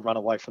you got to run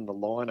away from the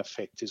line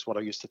effect, is what I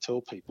used to tell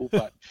people,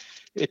 but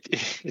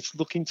it's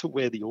looking to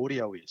where the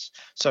audio is.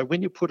 So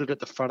when you put it at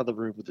the front of the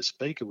room with the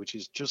speaker, which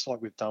is just like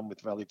we've done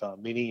with Rally Bar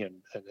Mini and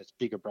its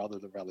bigger brother,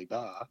 the Rally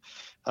Bar,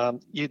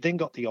 you then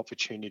got the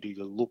opportunity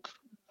to look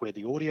where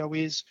the audio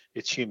is.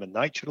 It's human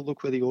nature to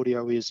look where the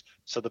audio is,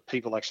 so that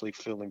people actually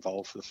feel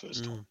involved for the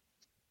first time.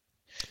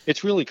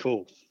 It's really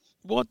cool.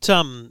 What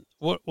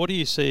do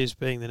you see as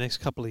being the next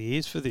couple of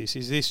years for this?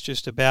 Is this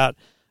just about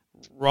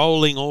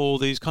rolling all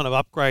these kind of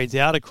upgrades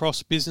out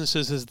across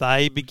businesses as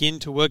they begin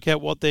to work out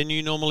what their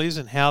new normal is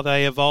and how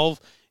they evolve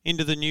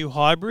into the new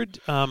hybrid?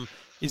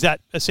 Is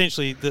that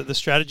essentially the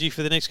strategy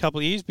for the next couple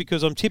of years?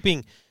 Because I'm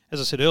tipping, as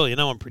I said earlier,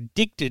 no one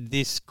predicted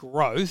this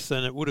growth,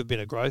 and it would have been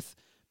a growth,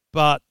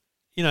 but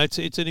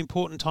it's an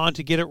important time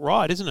to get it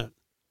right, isn't it?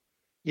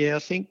 Yeah, I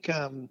think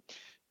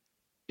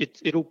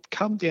it'll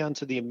come down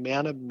to the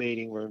amount of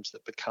meeting rooms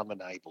that become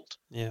enabled.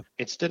 Yeah.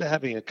 Instead of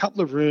having a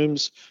couple of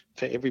rooms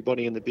for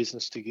everybody in the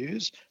business to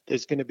use,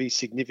 there's going to be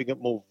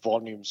significant more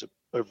volumes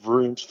of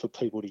rooms for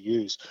people to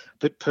use.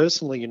 But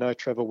personally,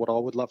 Trevor, what I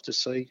would love to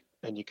see,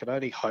 and you can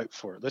only hope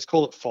for it, let's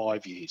call it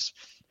 5 years.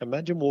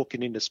 Imagine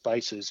walking into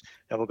spaces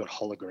and we've got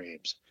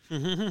holograms.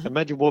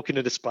 Imagine walking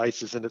into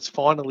spaces and it's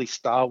finally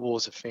Star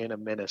Wars: A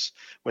Phantom Menace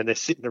when they're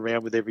sitting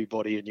around with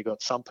everybody and you've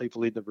got some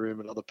people in the room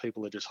and other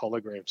people are just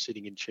holograms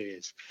sitting in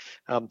chairs.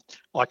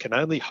 I can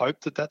only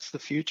hope that that's the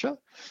future,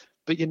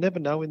 but you never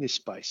know in this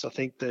space. I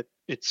think that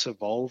it's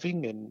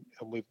evolving and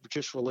we're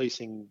just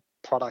releasing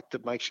product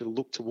that makes you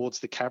look towards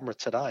the camera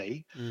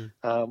today,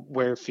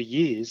 where for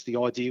years the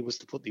idea was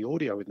to put the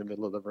audio in the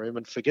middle of the room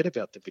and forget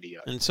about the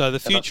video. And so the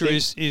future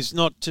is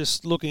not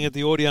just looking at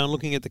the audio and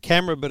looking at the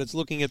camera, but it's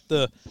looking at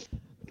the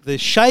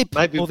shape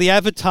or the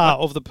avatar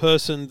of the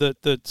person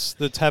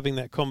that's having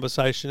that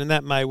conversation, and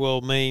that may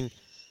well mean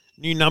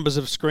new numbers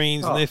of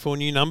screens and therefore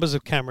new numbers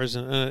of cameras,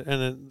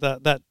 and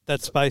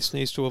that space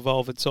needs to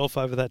evolve itself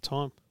over that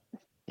time.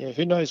 Yeah,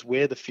 who knows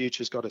where the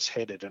future's got us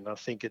headed, and I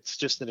think it's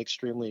just an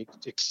extremely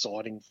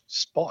exciting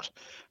spot.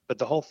 But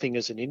the whole thing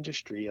as an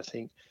industry, I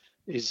think,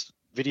 is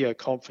video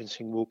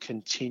conferencing will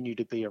continue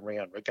to be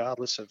around,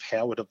 regardless of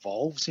how it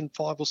evolves in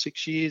 5 or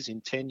 6 years, in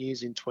 10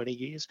 years, in 20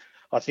 years.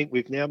 I think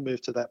we've now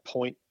moved to that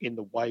point in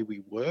the way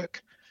we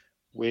work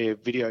where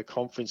video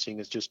conferencing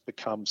has just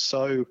become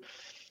so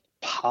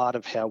part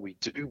of how we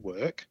do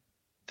work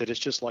that it's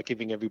just like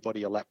giving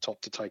everybody a laptop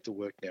to take to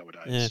work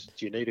nowadays. Yeah.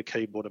 Do you need a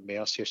keyboard and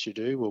mouse? Yes, you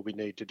do. Well, we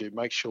need to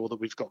make sure that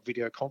we've got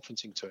video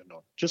conferencing turned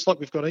on, just like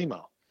we've got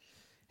email.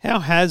 How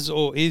has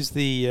or is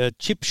the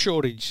chip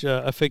shortage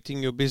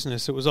affecting your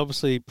business? It was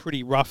obviously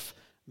pretty rough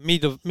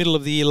middle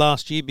of the year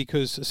last year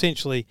because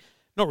essentially,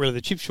 not really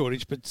the chip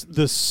shortage, but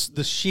the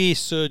sheer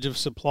surge of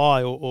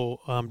supply or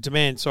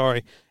demand,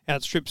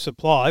 outstripped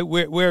supply.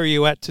 Where are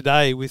you at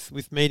today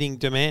with meeting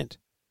demand?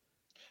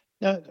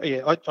 No,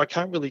 yeah, I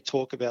can't really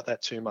talk about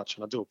that too much,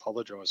 and I do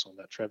apologise on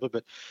that, Trevor.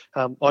 But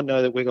I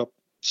know that we've got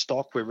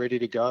stock, we're ready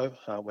to go.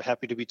 We're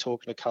happy to be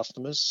talking to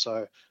customers,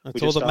 so that's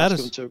we all just that ask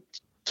matters. them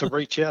to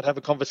reach out, have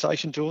a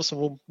conversation to us, and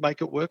we'll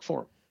make it work for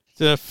them.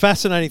 It's a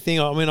fascinating thing.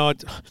 I mean,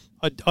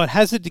 I'd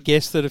hazard to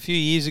guess that a few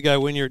years ago,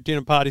 when you're at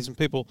dinner parties and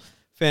people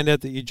found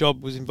out that your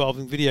job was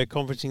involving video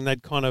conferencing,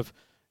 they'd kind of,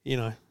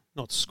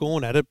 not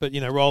scorn at it, but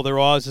roll their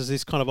eyes as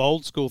this kind of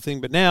old school thing.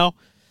 But now,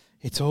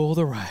 it's all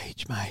the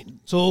rage, mate.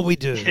 It's all we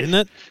do, isn't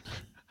it?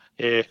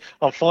 Yeah,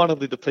 I'm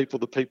finally the person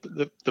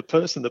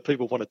that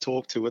people want to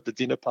talk to at the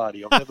dinner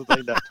party. I've never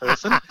been that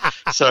person,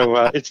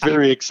 so it's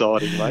very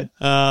exciting, mate.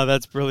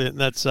 That's brilliant.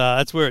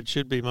 That's where it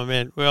should be, my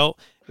man. Well,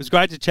 it was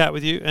great to chat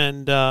with you,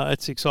 and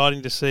it's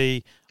exciting to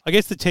see, I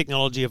guess, the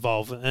technology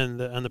evolve and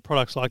the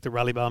products like the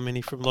Rally Bar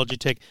Mini from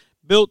Logitech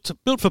built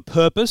for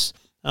purpose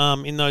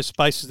in those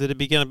spaces that are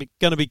going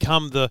to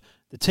become the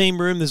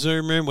team room, the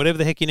Zoom room, whatever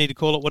the heck you need to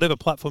call it, whatever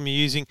platform you're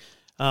using.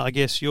 I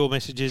guess your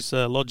message is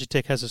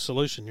Logitech has a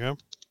solution,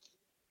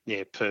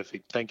 Yeah,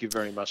 perfect. Thank you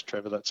very much,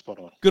 Trevor. That's spot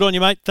on. Good on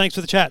you, mate. Thanks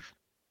for the chat.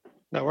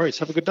 No worries.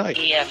 Have a good day.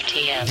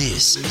 EFTM.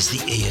 This is the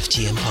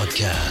EFTM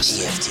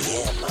Podcast.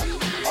 EFTM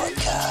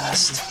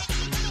Podcast.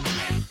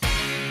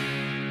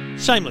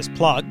 Shameless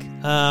plug.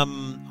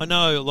 I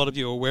know a lot of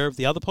you are aware of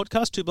the other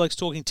podcast, Two Blokes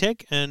Talking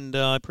Tech, and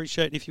I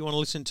appreciate if you want to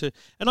listen to.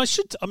 And I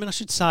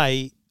should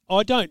say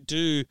I don't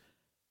do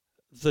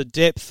the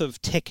depth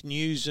of tech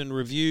news and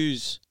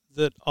reviews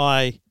that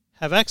I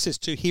have access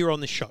to here on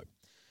this show.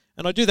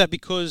 And I do that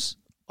because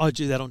I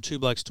do that on Two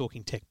Blokes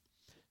Talking Tech.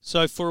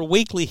 So for a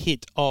weekly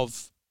hit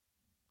of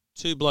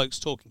Two Blokes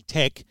Talking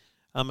Tech,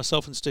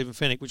 myself and Stephen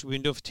Fennick, which we've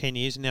been doing for 10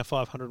 years and now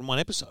 501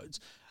 episodes,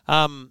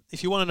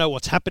 if you want to know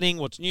what's happening,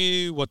 what's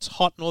new, what's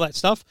hot and all that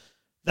stuff,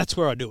 that's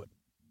where I do it.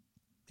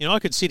 I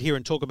could sit here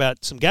and talk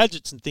about some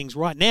gadgets and things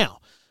right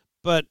now,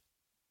 but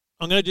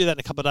I'm going to do that in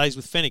a couple of days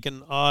with Fennick,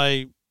 and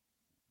I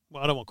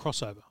don't want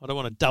crossover. I don't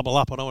want to double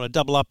up. I don't want to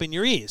double up in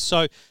your ears.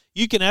 So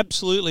you can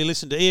absolutely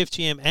listen to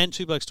EFTM and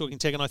Two Blokes Talking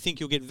Tech, and I think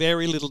you'll get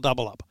very little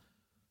double up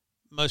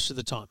most of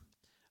the time.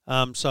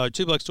 So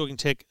Two Blokes Talking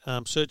Tech,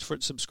 search for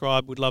it,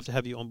 subscribe. We'd love to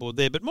have you on board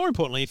there. But more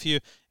importantly, if you're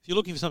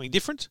looking for something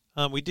different,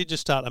 we did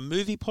just start a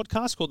movie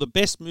podcast called The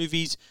Best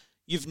Movies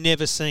You've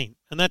Never Seen.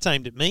 And that's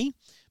aimed at me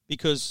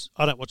because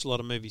I don't watch a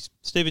lot of movies.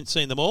 Stephen's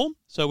seen them all.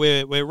 So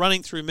we're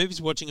running through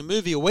movies, watching a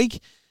movie a week,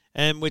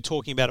 and we're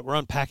talking about it. We're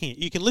unpacking it.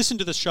 You can listen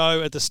to the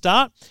show at the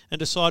start and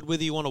decide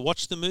whether you want to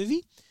watch the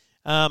movie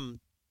and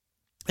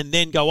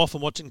then go off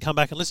and watch it and come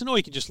back and listen, or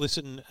you can just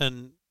listen,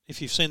 and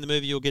if you've seen the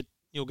movie, you'll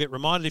get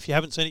reminded. If you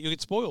haven't seen it, you'll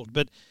get spoiled.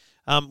 But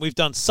we've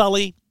done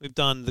Sully, we've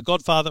done The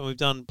Godfather, and we've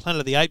done Planet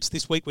of the Apes.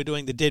 This week we're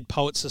doing The Dead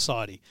Poets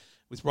Society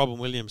with Robin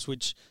Williams,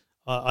 which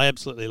I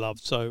absolutely loved.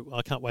 So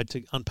I can't wait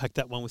to unpack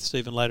that one with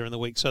Stephen later in the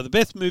week. So the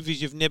best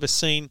movies you've never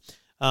seen,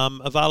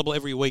 available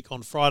every week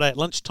on Friday at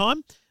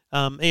lunchtime.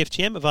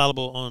 EFTM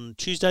available on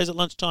Tuesdays at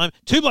lunchtime.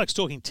 Two Blokes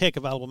Talking Tech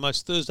available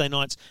most Thursday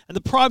nights. And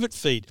the private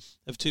feed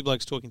of Two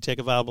Blokes Talking Tech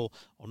available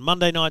on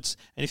Monday nights.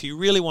 And if you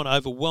really want an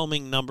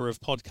overwhelming number of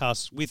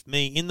podcasts with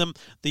me in them,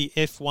 the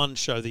F1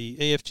 show, the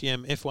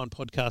EFTM F1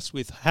 podcast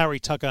with Harry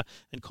Tucker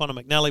and Connor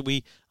McNally.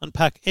 We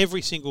unpack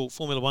every single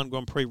Formula One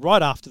Grand Prix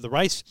right after the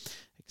race,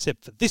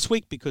 except for this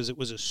week because it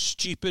was a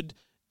stupid,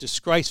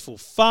 disgraceful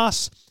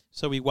farce.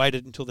 So we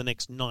waited until the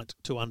next night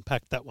to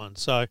unpack that one.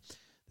 So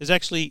there's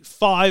actually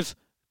 5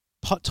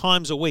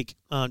 times a week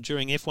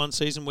during F1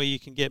 season where you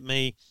can get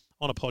me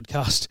on a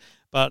podcast.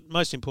 But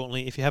most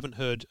importantly, if you haven't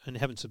heard and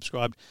haven't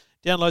subscribed,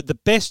 download the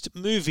best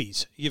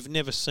movies you've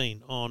never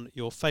seen on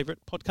your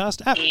favourite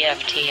podcast app.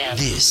 EFTM.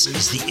 This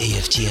is the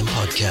EFTM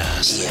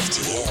Podcast.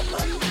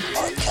 EFTM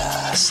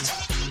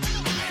Podcast.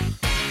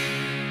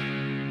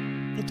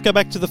 Let's go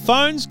back to the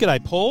phones.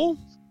 G'day, Paul.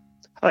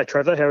 Hi,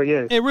 Trevor. How are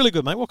you? Yeah, really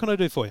good, mate. What can I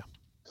do for you?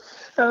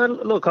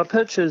 Look, I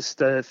purchased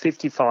a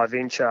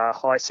 55-inch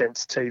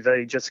Hisense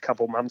TV just a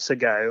couple months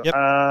ago. Yep.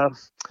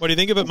 What do you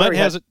think of it, mate?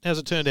 How's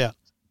it turned out?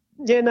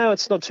 Yeah, no,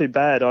 it's not too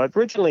bad. I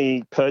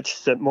originally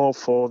purchased it more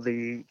for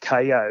the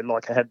KO,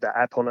 like I had the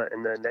app on it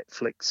and the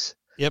Netflix.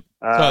 Yep.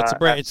 So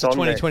it's a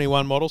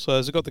 2021 model. So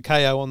has it got the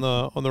KO on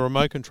the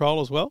remote control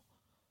as well?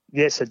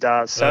 Yes, it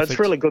does. So Perfect. It's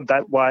really good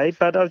that way.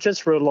 But I've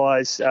just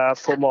realised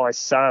for my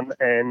son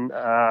and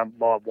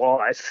my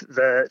wife,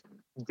 the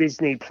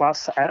Disney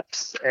Plus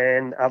apps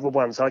and other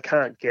ones I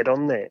can't get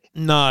on there.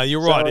 No,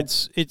 you're right.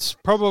 It's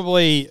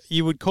probably,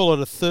 you would call it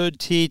a third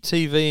tier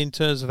TV in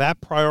terms of app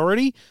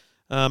priority.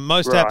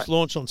 Most apps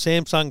launch on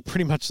Samsung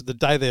pretty much the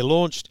day they're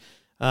launched.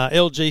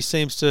 LG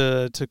seems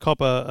to cop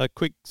a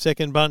quick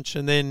second bunch,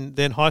 and then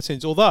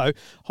Hisense. Although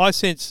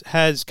Hisense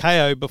has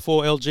KO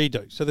before LG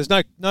do, so there's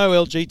no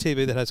LG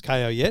TV that has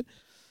KO yet.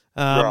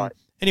 Right.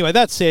 Anyway,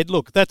 that said,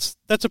 look, that's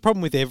a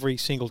problem with every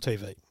single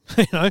TV.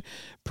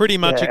 Pretty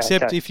much,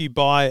 except if you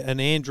buy an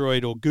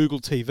Android or Google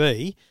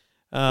TV,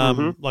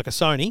 like a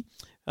Sony,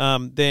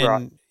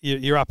 then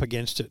you're up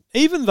against it.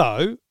 Even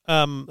though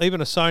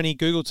even a Sony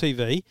Google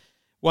TV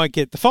won't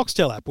get the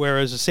Foxtel app,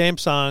 whereas a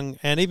Samsung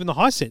and even the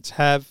Hisense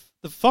have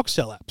the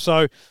Foxtel app.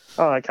 So,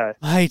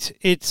 mate,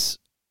 it's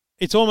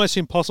almost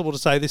impossible to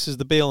say this is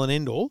the be-all and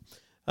end-all.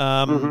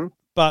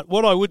 But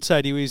what I would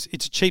say to you is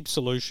it's a cheap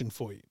solution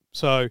for you.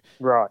 So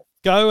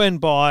go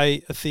and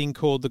buy a thing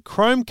called the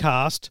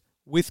Chromecast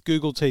with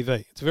Google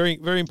TV. It's very,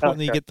 very important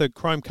that you get the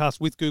Chromecast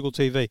with Google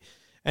TV.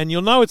 And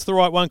you'll know it's the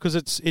right one because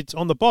it's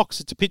on the box.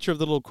 It's a picture of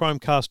the little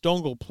Chromecast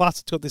dongle,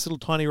 plus it's got this little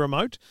tiny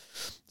remote.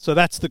 So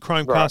that's the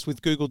Chromecast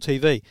with Google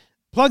TV.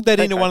 Plug that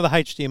into one of the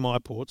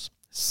HDMI ports,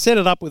 set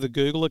it up with a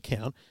Google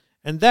account,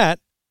 and that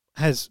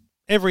has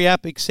every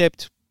app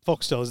except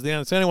Foxtel. It's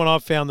the only one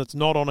I've found that's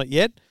not on it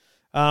yet.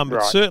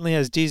 It certainly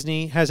has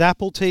Disney, has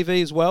Apple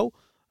TV as well.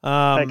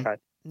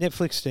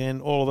 Netflix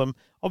and all of them.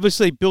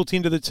 Obviously, built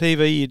into the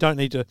TV, you don't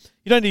need to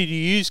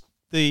use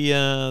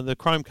the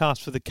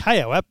Chromecast for the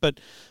KO app, but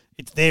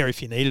it's there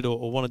if you need it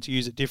or wanted to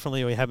use it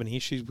differently or you have any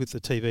issues with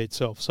the TV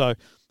itself. So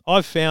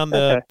I've found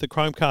the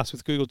Chromecast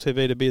with Google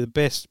TV to be the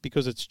best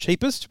because it's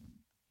cheapest.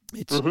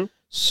 It's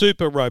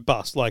super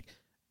robust. Like,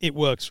 it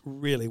works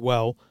really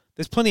well.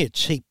 There's plenty of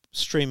cheap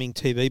streaming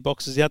TV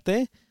boxes out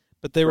there,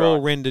 but they're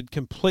all rendered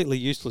completely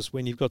useless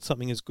when you've got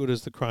something as good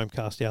as the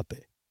Chromecast out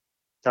there.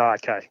 Oh,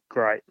 okay,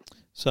 great.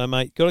 So,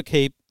 mate, got to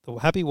keep the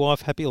happy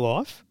wife, happy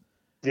life.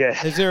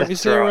 Yeah. Is there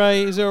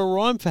a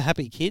rhyme for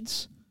happy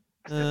kids?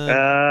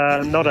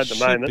 Not at the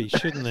moment.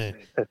 Shouldn't there?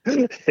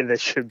 There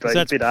should be.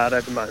 A bit hard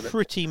at the moment.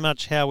 Pretty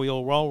much how we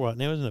all roll right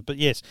now, isn't it? But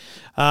yes,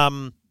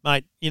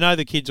 mate, you know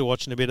the kids are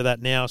watching a bit of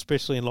that now,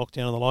 especially in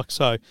lockdown and the like.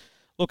 So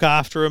look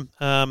after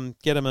them.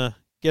 Get them a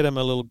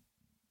little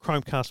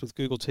Chromecast with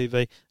Google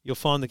TV. You'll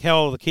find how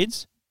old are the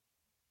kids?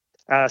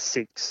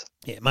 6.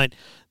 Yeah, mate.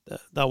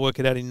 They'll work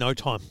it out in no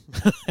time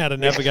how to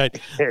navigate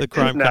the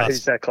Chromecast. No,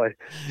 exactly.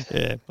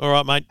 Yeah. All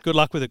right, mate. Good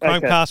luck with it.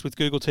 Chromecast with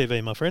Google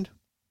TV, my friend.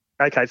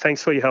 Okay,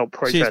 thanks for your help.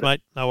 Appreciate it.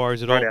 Mate. No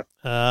worries at all.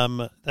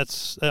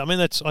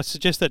 I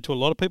suggest that to a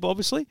lot of people,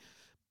 obviously,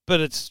 but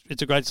it's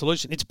a great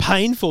solution. It's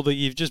painful that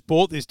you've just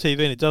bought this TV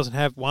and it doesn't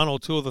have one or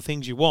two of the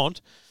things you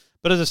want.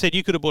 But as I said,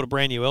 you could have bought a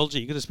brand new LG.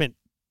 You could have spent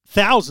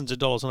thousands of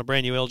dollars on a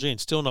brand new LG and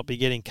still not be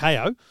getting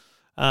KO.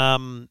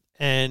 And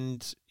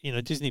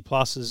Disney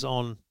Plus is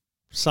on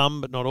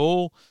some, but not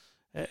all.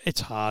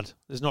 It's hard.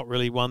 There's not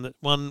really one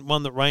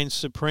that reigns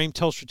supreme.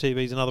 Telstra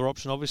TV is another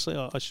option, obviously.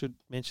 I should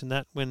mention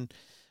that when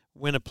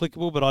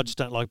applicable, but I just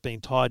don't like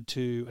being tied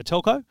to a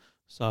telco.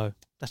 So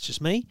that's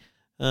just me.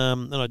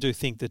 And I do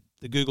think that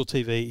the Google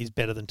TV is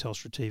better than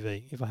Telstra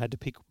TV if I had to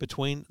pick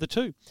between the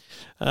two.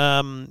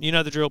 You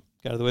know the drill.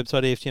 Go to the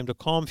website,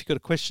 EFTM.com. If you've got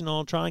a question,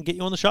 I'll try and get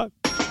you on the show.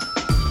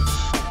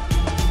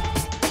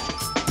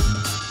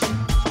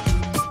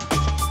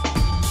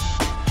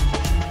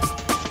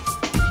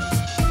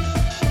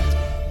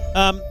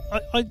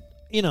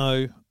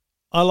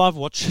 I love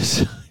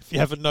watches, if you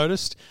haven't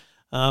noticed.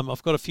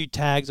 I've got a few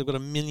tags. I've got a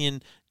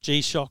million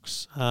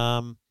G-Shocks.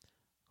 Got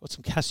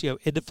some Casio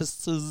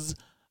edifices.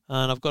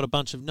 and I've got a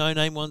bunch of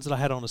no-name ones that I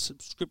had on a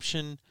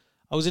subscription.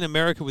 I was in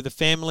America with a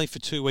family for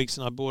 2 weeks,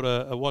 and I bought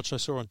a watch I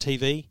saw on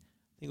TV.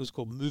 I think it was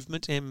called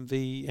Movement,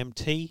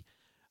 MVMT.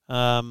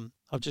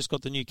 I've just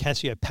got the new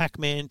Casio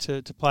Pac-Man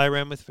to play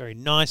around with. Very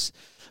nice.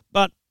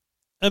 But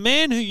a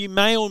man who you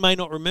may or may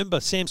not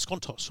remember, Sam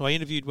Skontos, who I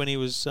interviewed when he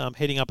was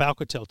heading up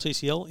Alcatel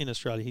TCL in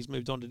Australia. He's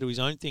moved on to do his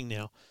own thing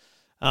now.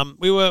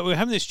 We were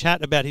having this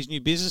chat about his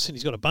new business, and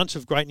he's got a bunch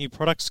of great new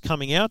products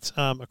coming out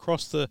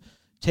across the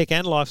tech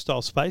and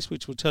lifestyle space,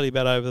 which we'll tell you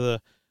about over the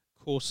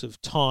course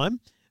of time.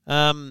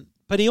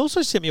 But he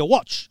also sent me a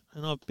watch,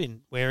 and I've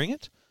been wearing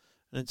it.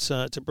 And it's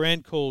a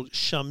brand called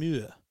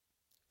Charmeur,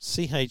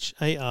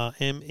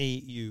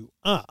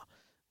 Charmeur,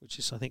 which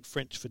is, I think,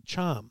 French for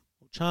charm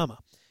or charmer.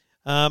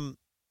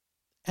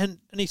 And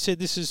he said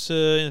this is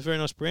a very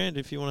nice brand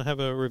if you want to have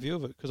a review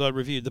of it, because I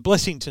reviewed the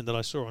Blessington that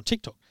I saw on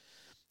TikTok.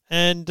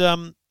 And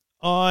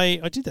I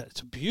did that.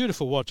 It's a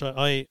beautiful watch.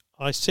 I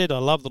said I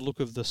love the look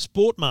of the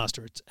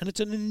Sportmaster. And it's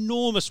an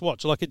enormous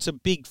watch. Like, it's a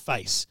big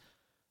face,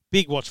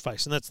 big watch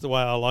face, and that's the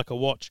way I like a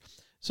watch.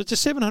 So it's a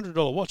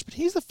 $700 watch. But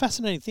here's the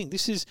fascinating thing. I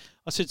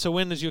said, so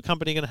when is your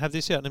company going to have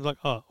this out? And I'm like,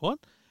 oh, what?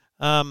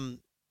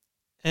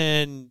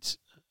 He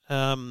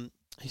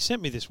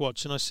sent me this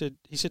watch, and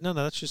he said, no,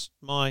 that's just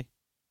my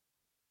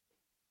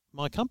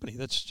company.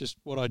 That's just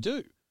what I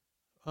do.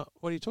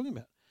 What are you talking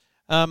about?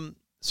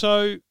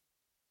 So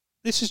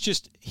this is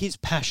just his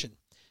passion.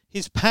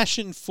 His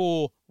passion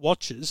for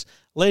watches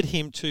led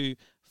him to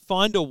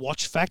find a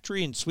watch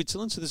factory in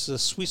Switzerland. So this is a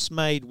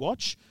Swiss-made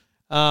watch.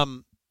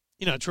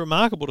 It's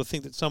remarkable to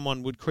think that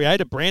someone would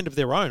create a brand of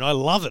their own. I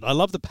love it. I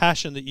love the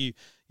passion that you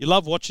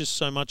love watches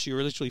so much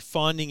you're literally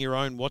finding your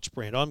own watch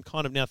brand. I'm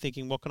kind of now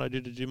thinking, what can I do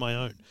to do my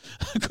own?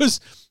 Because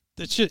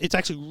it's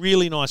actually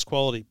really nice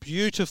quality,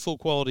 beautiful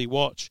quality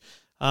watch.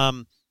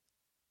 And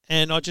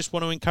I just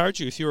want to encourage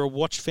you, if you're a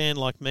watch fan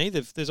like me,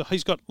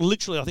 he's got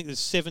literally, I think there's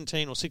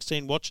 17 or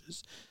 16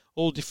 watches,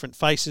 all different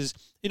faces.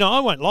 I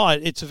won't lie,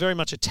 it's very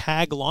much a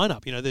tag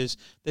lineup.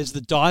 There's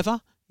the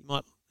Diver. It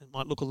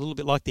might look a little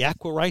bit like the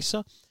Aqua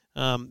Racer.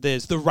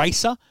 There's the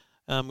Racer,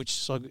 which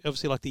is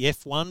obviously like the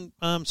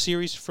F1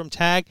 series from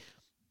Tag.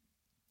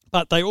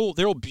 But they're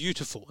all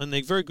beautiful, and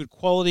they're very good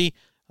quality.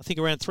 I think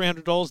around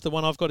 $300. The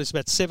one I've got is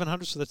about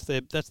 $700, so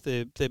that's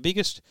their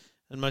biggest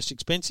and most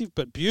expensive,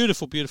 but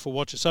beautiful, beautiful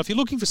watches. So if you're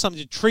looking for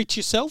something to treat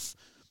yourself,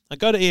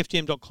 go to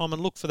EFTM.com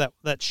and look for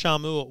that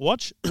Charmeur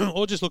watch,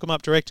 or just look them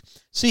up direct,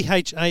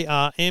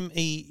 Charmeur,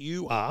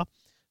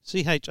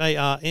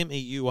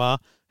 Charmeur.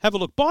 Have a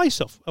look. Buy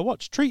yourself a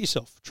watch. Treat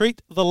yourself.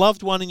 Treat the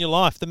loved one in your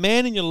life, the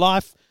man in your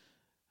life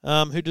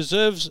who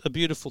deserves a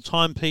beautiful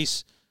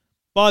timepiece.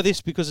 Buy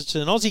this because it's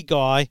an Aussie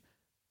guy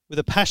with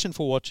a passion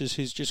for watches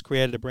who's just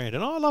created a brand.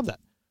 And I love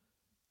that.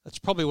 That's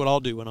probably what I'll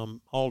do when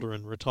I'm older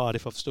and retired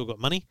if I've still got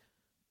money.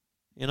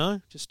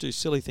 Just do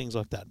silly things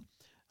like that.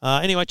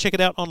 Anyway, check it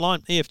out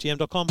online,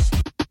 EFTM.com.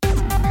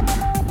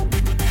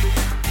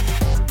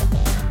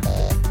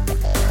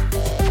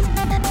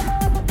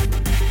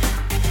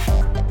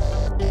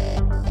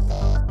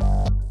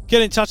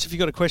 Get in touch if you've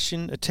got a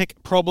question, a tech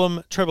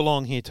problem. Trevor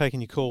Long here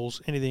taking your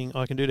calls. Anything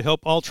I can do to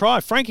help, I'll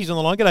try. Frankie's on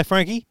the line. G'day,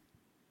 Frankie.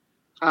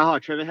 Hi,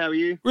 Trevor. How are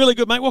you? Really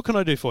good, mate. What can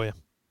I do for you?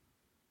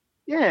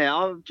 Yeah,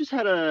 I've just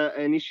had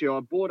an issue.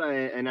 I bought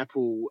an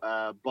Apple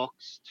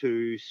box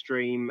to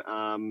stream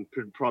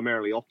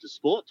primarily Optus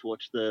Sport to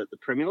watch the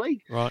Premier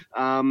League. Right.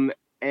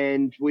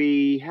 And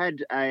we've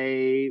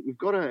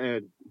got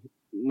a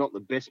not the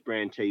best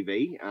brand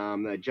TV,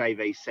 a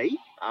JVC.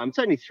 It's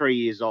only 3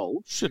 years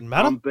old. Shouldn't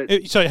matter.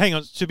 So hang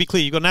on, to be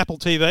clear, you've got an Apple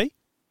TV?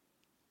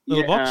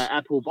 Box?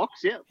 Apple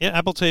box, yeah. Yeah,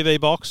 Apple TV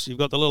box. You've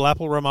got the little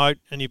Apple remote,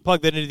 and you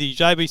plug that into the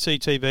JVC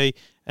TV,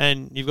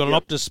 and you've got an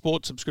Optus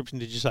Sport subscription,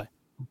 did you say?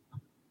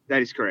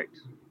 That is correct.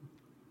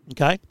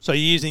 Okay, so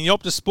you're using the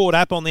Optus Sport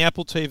app on the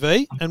Apple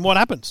TV, and what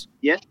happens?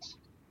 Yes.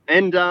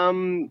 And,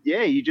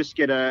 you just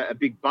get a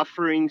big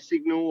buffering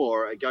signal,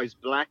 or it goes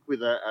black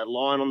with a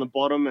line on the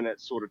bottom, and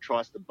it sort of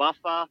tries to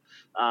buffer,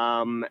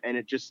 and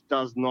it just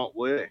does not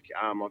work.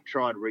 I've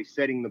tried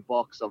resetting the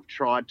box. I've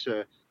tried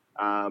to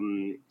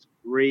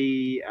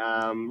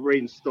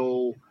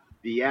reinstall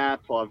the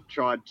app. I've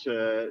tried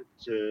to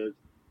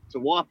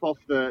wipe off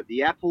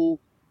the Apple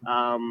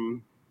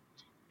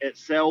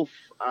itself,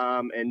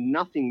 and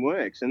nothing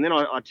works. And then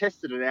I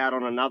tested it out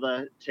on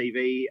another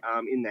TV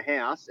in the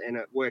house, and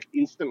it worked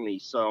instantly.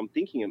 So I'm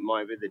thinking it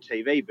might be the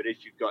TV, but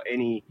if you've got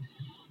any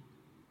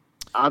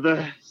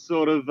other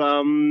sort of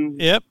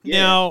Yep. Yeah,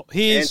 now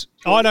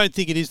I don't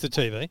think it is the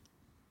TV.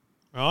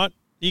 Right?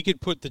 You could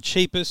put the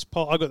cheapest.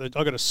 I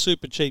got a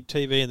super cheap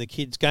TV in the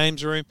kids'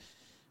 games room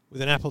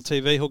with an Apple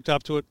TV hooked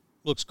up to it.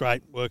 Looks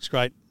great, works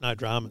great, no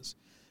dramas.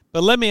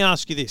 But let me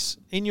ask you this: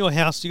 in your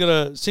house, you got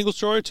a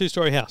single-story or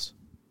two-story house?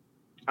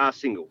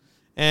 Single.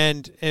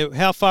 And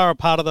how far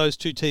apart are those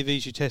two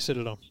TVs you tested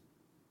it on?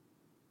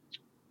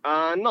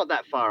 Not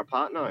that far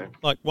apart, no.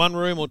 Like one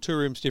room or two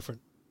rooms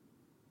different?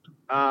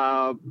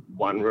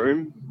 One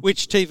room.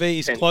 Which TV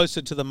is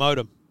closer to the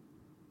modem?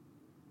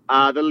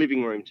 The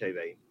living room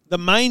TV. The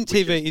main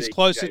TV is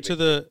closer to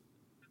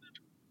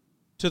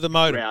To the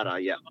modem. router,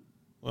 yeah.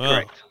 Well,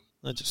 Correct.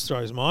 that just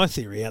throws my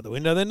theory out the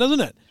window then,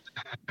 doesn't it?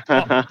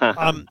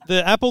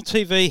 The Apple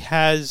TV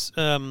has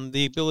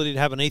the ability to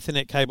have an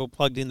Ethernet cable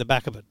plugged in the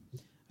back of it.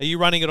 Are you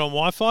running it on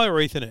Wi-Fi or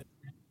Ethernet?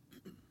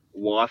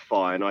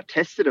 Wi-Fi, and I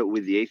tested it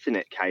with the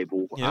Ethernet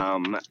cable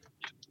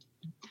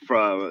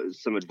for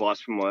some advice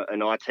from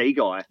an IT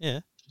guy. Yeah.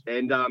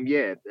 And,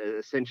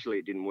 essentially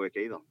it didn't work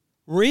either.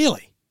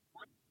 Really?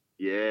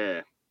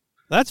 Yeah.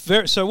 That's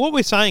very... So what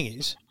we're saying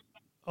is,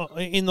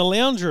 in the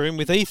lounge room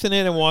with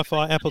Ethernet and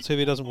Wi-Fi, Apple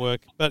TV doesn't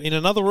work. But in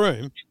another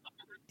room,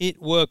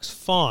 it works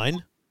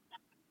fine.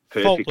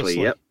 Perfectly,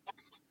 faultlessly. yep.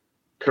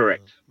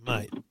 Correct.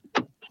 Mate,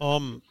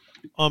 I'm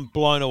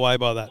blown away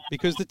by that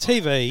because the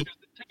TV,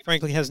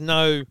 frankly, has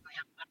no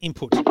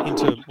input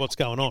into what's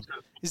going on.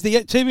 Is the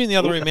TV in the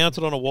other room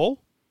mounted on a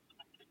wall?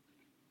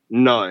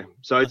 No.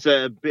 So it's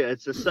a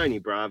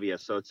Sony Bravia,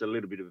 so it's a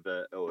little bit of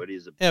it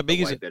is a How big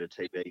is way it? better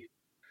TV.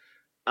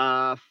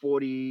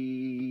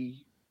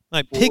 40.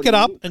 Mate, pick it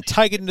up and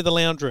take it into the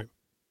lounge room.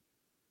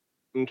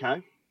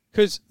 Okay.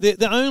 Because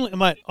the only,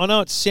 mate, I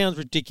know it sounds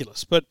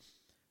ridiculous, but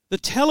the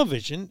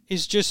television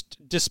is just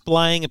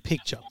displaying a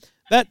picture.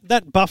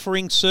 That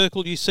buffering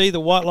circle you see, the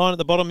white line at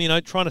the bottom,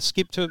 trying to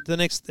skip to the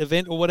next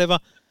event or whatever,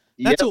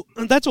 that's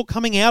all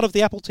coming out of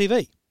the Apple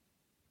TV.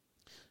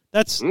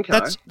 That's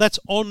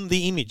on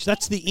the image.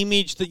 That's the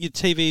image that your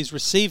TV is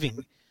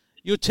receiving.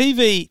 Your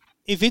TV,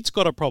 if it's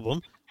got a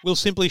problem, will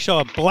simply show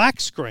a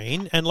black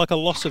screen and like a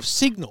loss of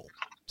signal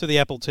to the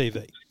Apple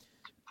TV.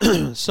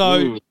 So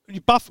you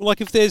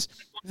if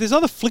there's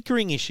other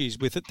flickering issues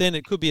with it, then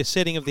it could be a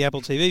setting of the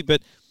Apple TV,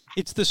 but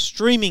it's the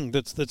streaming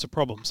that's a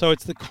problem. So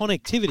it's the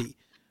connectivity.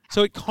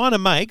 So it kind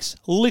of makes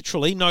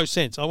literally no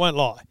sense. I won't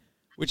lie,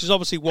 which is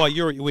obviously why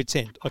you're at your wit's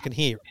end. I can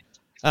hear.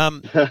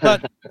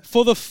 But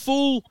for the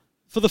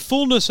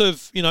fullness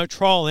of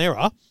trial and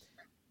error,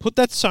 put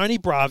that Sony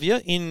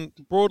Bravia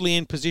broadly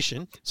in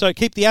position. So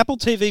keep the Apple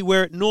TV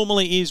where it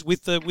normally is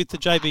with the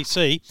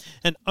JVC,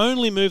 and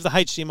only move the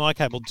HDMI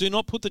cable. Do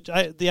not put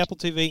the Apple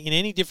TV in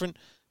any different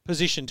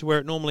position to where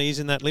it normally is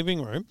in that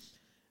living room,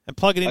 and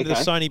plug it into the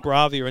Sony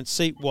Bravia and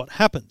see what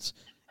happens.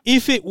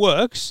 If it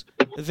works,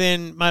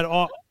 then mate,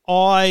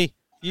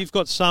 you've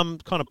got some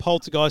kind of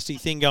poltergeisty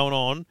thing going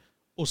on,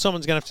 or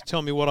someone's going to have to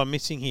tell me what I'm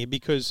missing here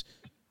because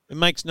it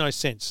makes no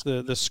sense.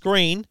 The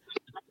screen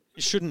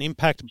shouldn't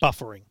impact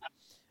buffering.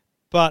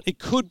 But it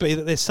could be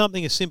that there's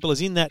something as simple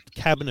as in that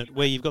cabinet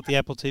where you've got the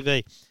Apple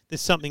TV,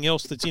 there's something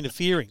else that's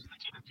interfering.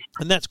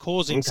 And that's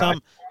causing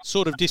some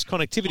sort of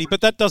disconnectivity. But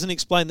that doesn't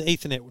explain the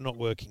Ethernet not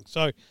working.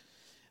 So,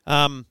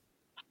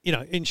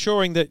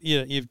 ensuring that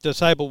you've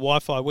disabled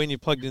Wi-Fi when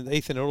you've plugged in the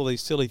Ethernet, all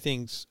these silly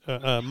things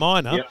are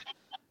minor. Yep.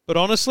 But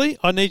honestly,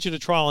 I need you to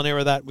trial and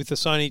error that with the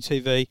Sony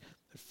TV.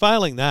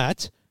 Failing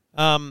that,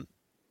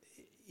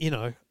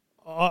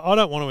 I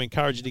don't want to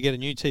encourage you to get a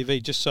new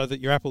TV just so that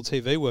your Apple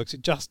TV works.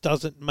 It just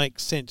doesn't make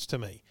sense to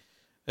me.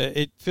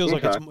 It feels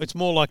like it's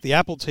more like the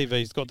Apple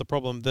TV's got the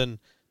problem than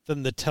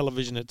the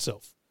television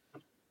itself.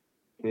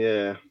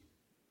 Yeah.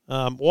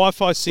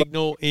 Wi-Fi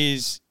signal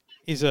is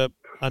a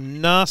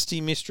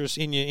nasty mistress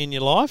in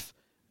your life,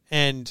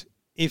 and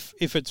if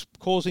it's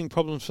causing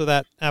problems for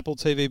that Apple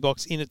TV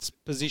box in its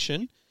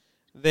position,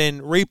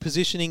 then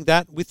repositioning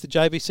that with the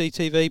JVC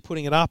TV,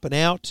 putting it up and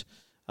out,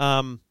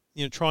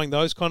 trying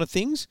those kind of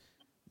things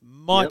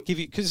might give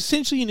you, because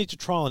essentially you need to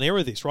trial and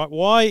error this, right?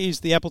 Why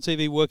is the Apple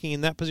TV working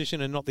in that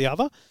position and not the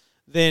other?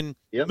 Then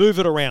move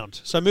it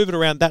around. So move it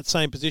around that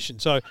same position.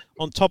 So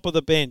on top of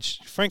the bench,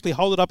 frankly,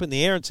 hold it up in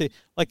the air and see,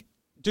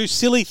 do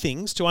silly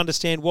things to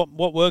understand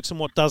what works and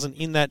what doesn't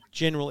in that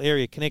general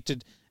area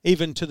connected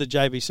even to the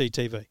JVC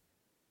TV.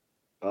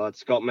 Oh,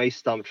 it's got me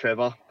stumped,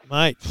 Trevor.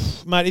 Mate,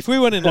 if we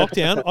went in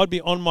lockdown, I'd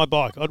be on my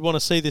bike. I'd want to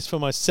see this for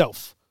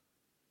myself.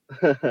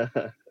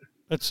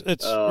 It's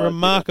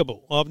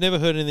remarkable. I've never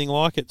heard anything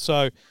like it.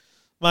 So,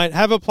 mate,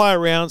 have a play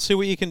around, see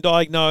what you can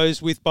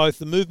diagnose with both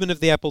the movement of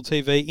the Apple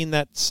TV in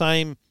that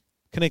same,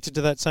 connected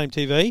to that same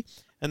TV,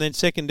 and then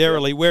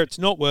secondarily, where it's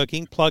not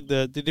working, plug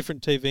the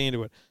different TV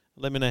into it.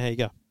 Let me know how you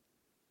go.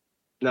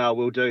 No,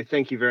 will do.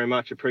 Thank you very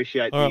much.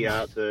 Appreciate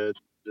the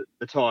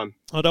time.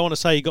 I don't want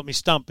to say you got me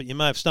stumped, but you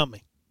may have stumped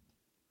me.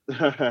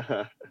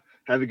 Have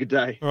a good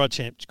day. All right,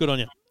 champ. It's good on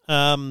you.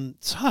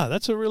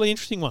 That's a really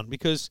interesting one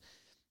because,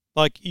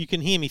 you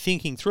can hear me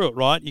thinking through it,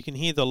 right? You can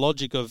hear the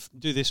logic of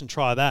do this and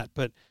try that,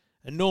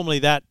 and normally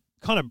that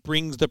kind of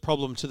brings the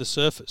problem to the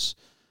surface.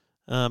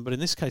 But in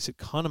this case, it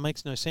kind of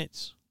makes no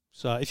sense.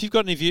 So if you've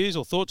got any views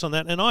or thoughts on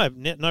that, and I have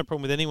no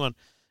problem with anyone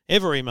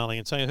ever emailing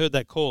and saying, I heard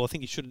that call, I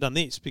think you should have done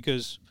this,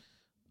 because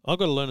I've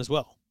got to learn as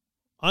well.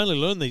 I only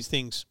learn these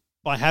things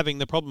by having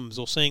the problems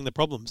or seeing the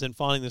problems and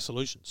finding the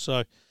solutions.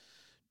 So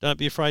don't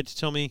be afraid to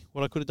tell me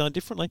what I could have done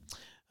differently.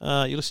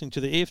 You're listening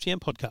to the EFTM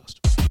podcast.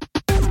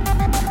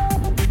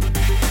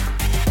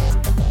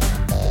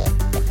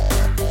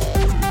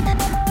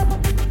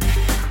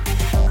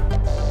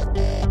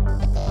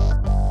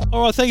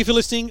 All right, thank you for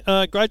listening.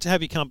 Great to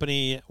have your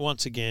company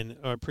once again.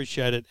 I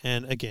appreciate it.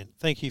 And again,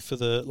 thank you for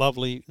the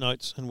lovely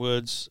notes and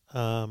words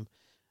for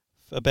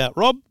about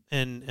Rob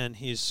and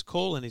his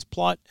call and his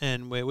plight,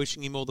 and we're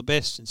wishing him all the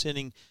best and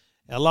sending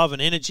our love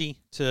and energy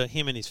to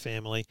him and his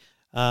family.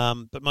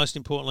 But most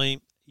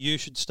importantly, you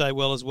should stay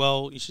well as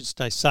well. You should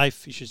stay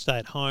safe. You should stay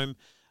at home.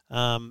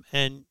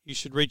 And you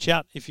should reach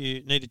out if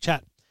you need to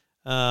chat.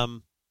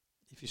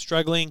 If you're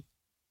struggling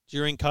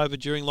during COVID,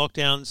 during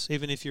lockdowns,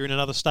 even if you're in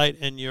another state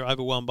and you're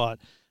overwhelmed by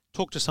it,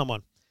 talk to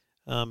someone.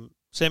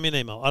 Send me an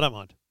email. I don't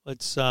mind.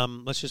 Let's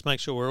just make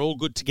sure we're all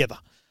good together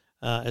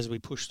as we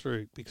push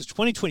through, because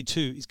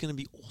 2022 is going to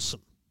be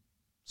awesome,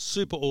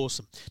 super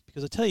awesome.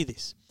 Because I tell you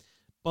this,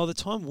 by the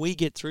time we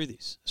get through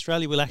this,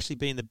 Australia will actually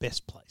be in the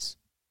best place,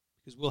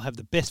 because we'll have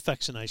the best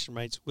vaccination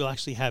rates. We'll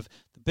actually have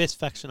the best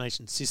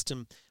vaccination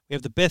system. We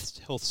have the best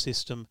health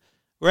system.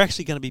 We're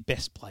actually going to be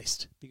best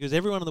placed because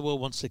everyone in the world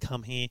wants to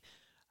come here.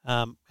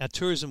 Our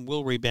tourism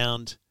will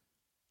rebound.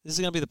 This is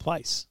going to be the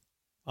place.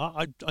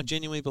 I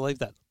genuinely believe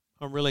that.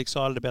 I'm really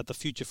excited about the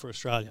future for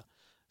Australia.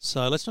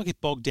 So let's not get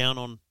bogged down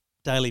on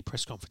daily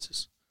press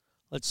conferences.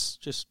 Let's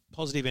just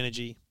positive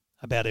energy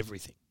about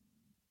everything.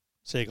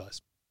 See you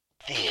guys.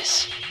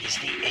 This is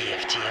the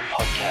EFTM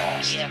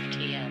podcast.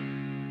 EFTM.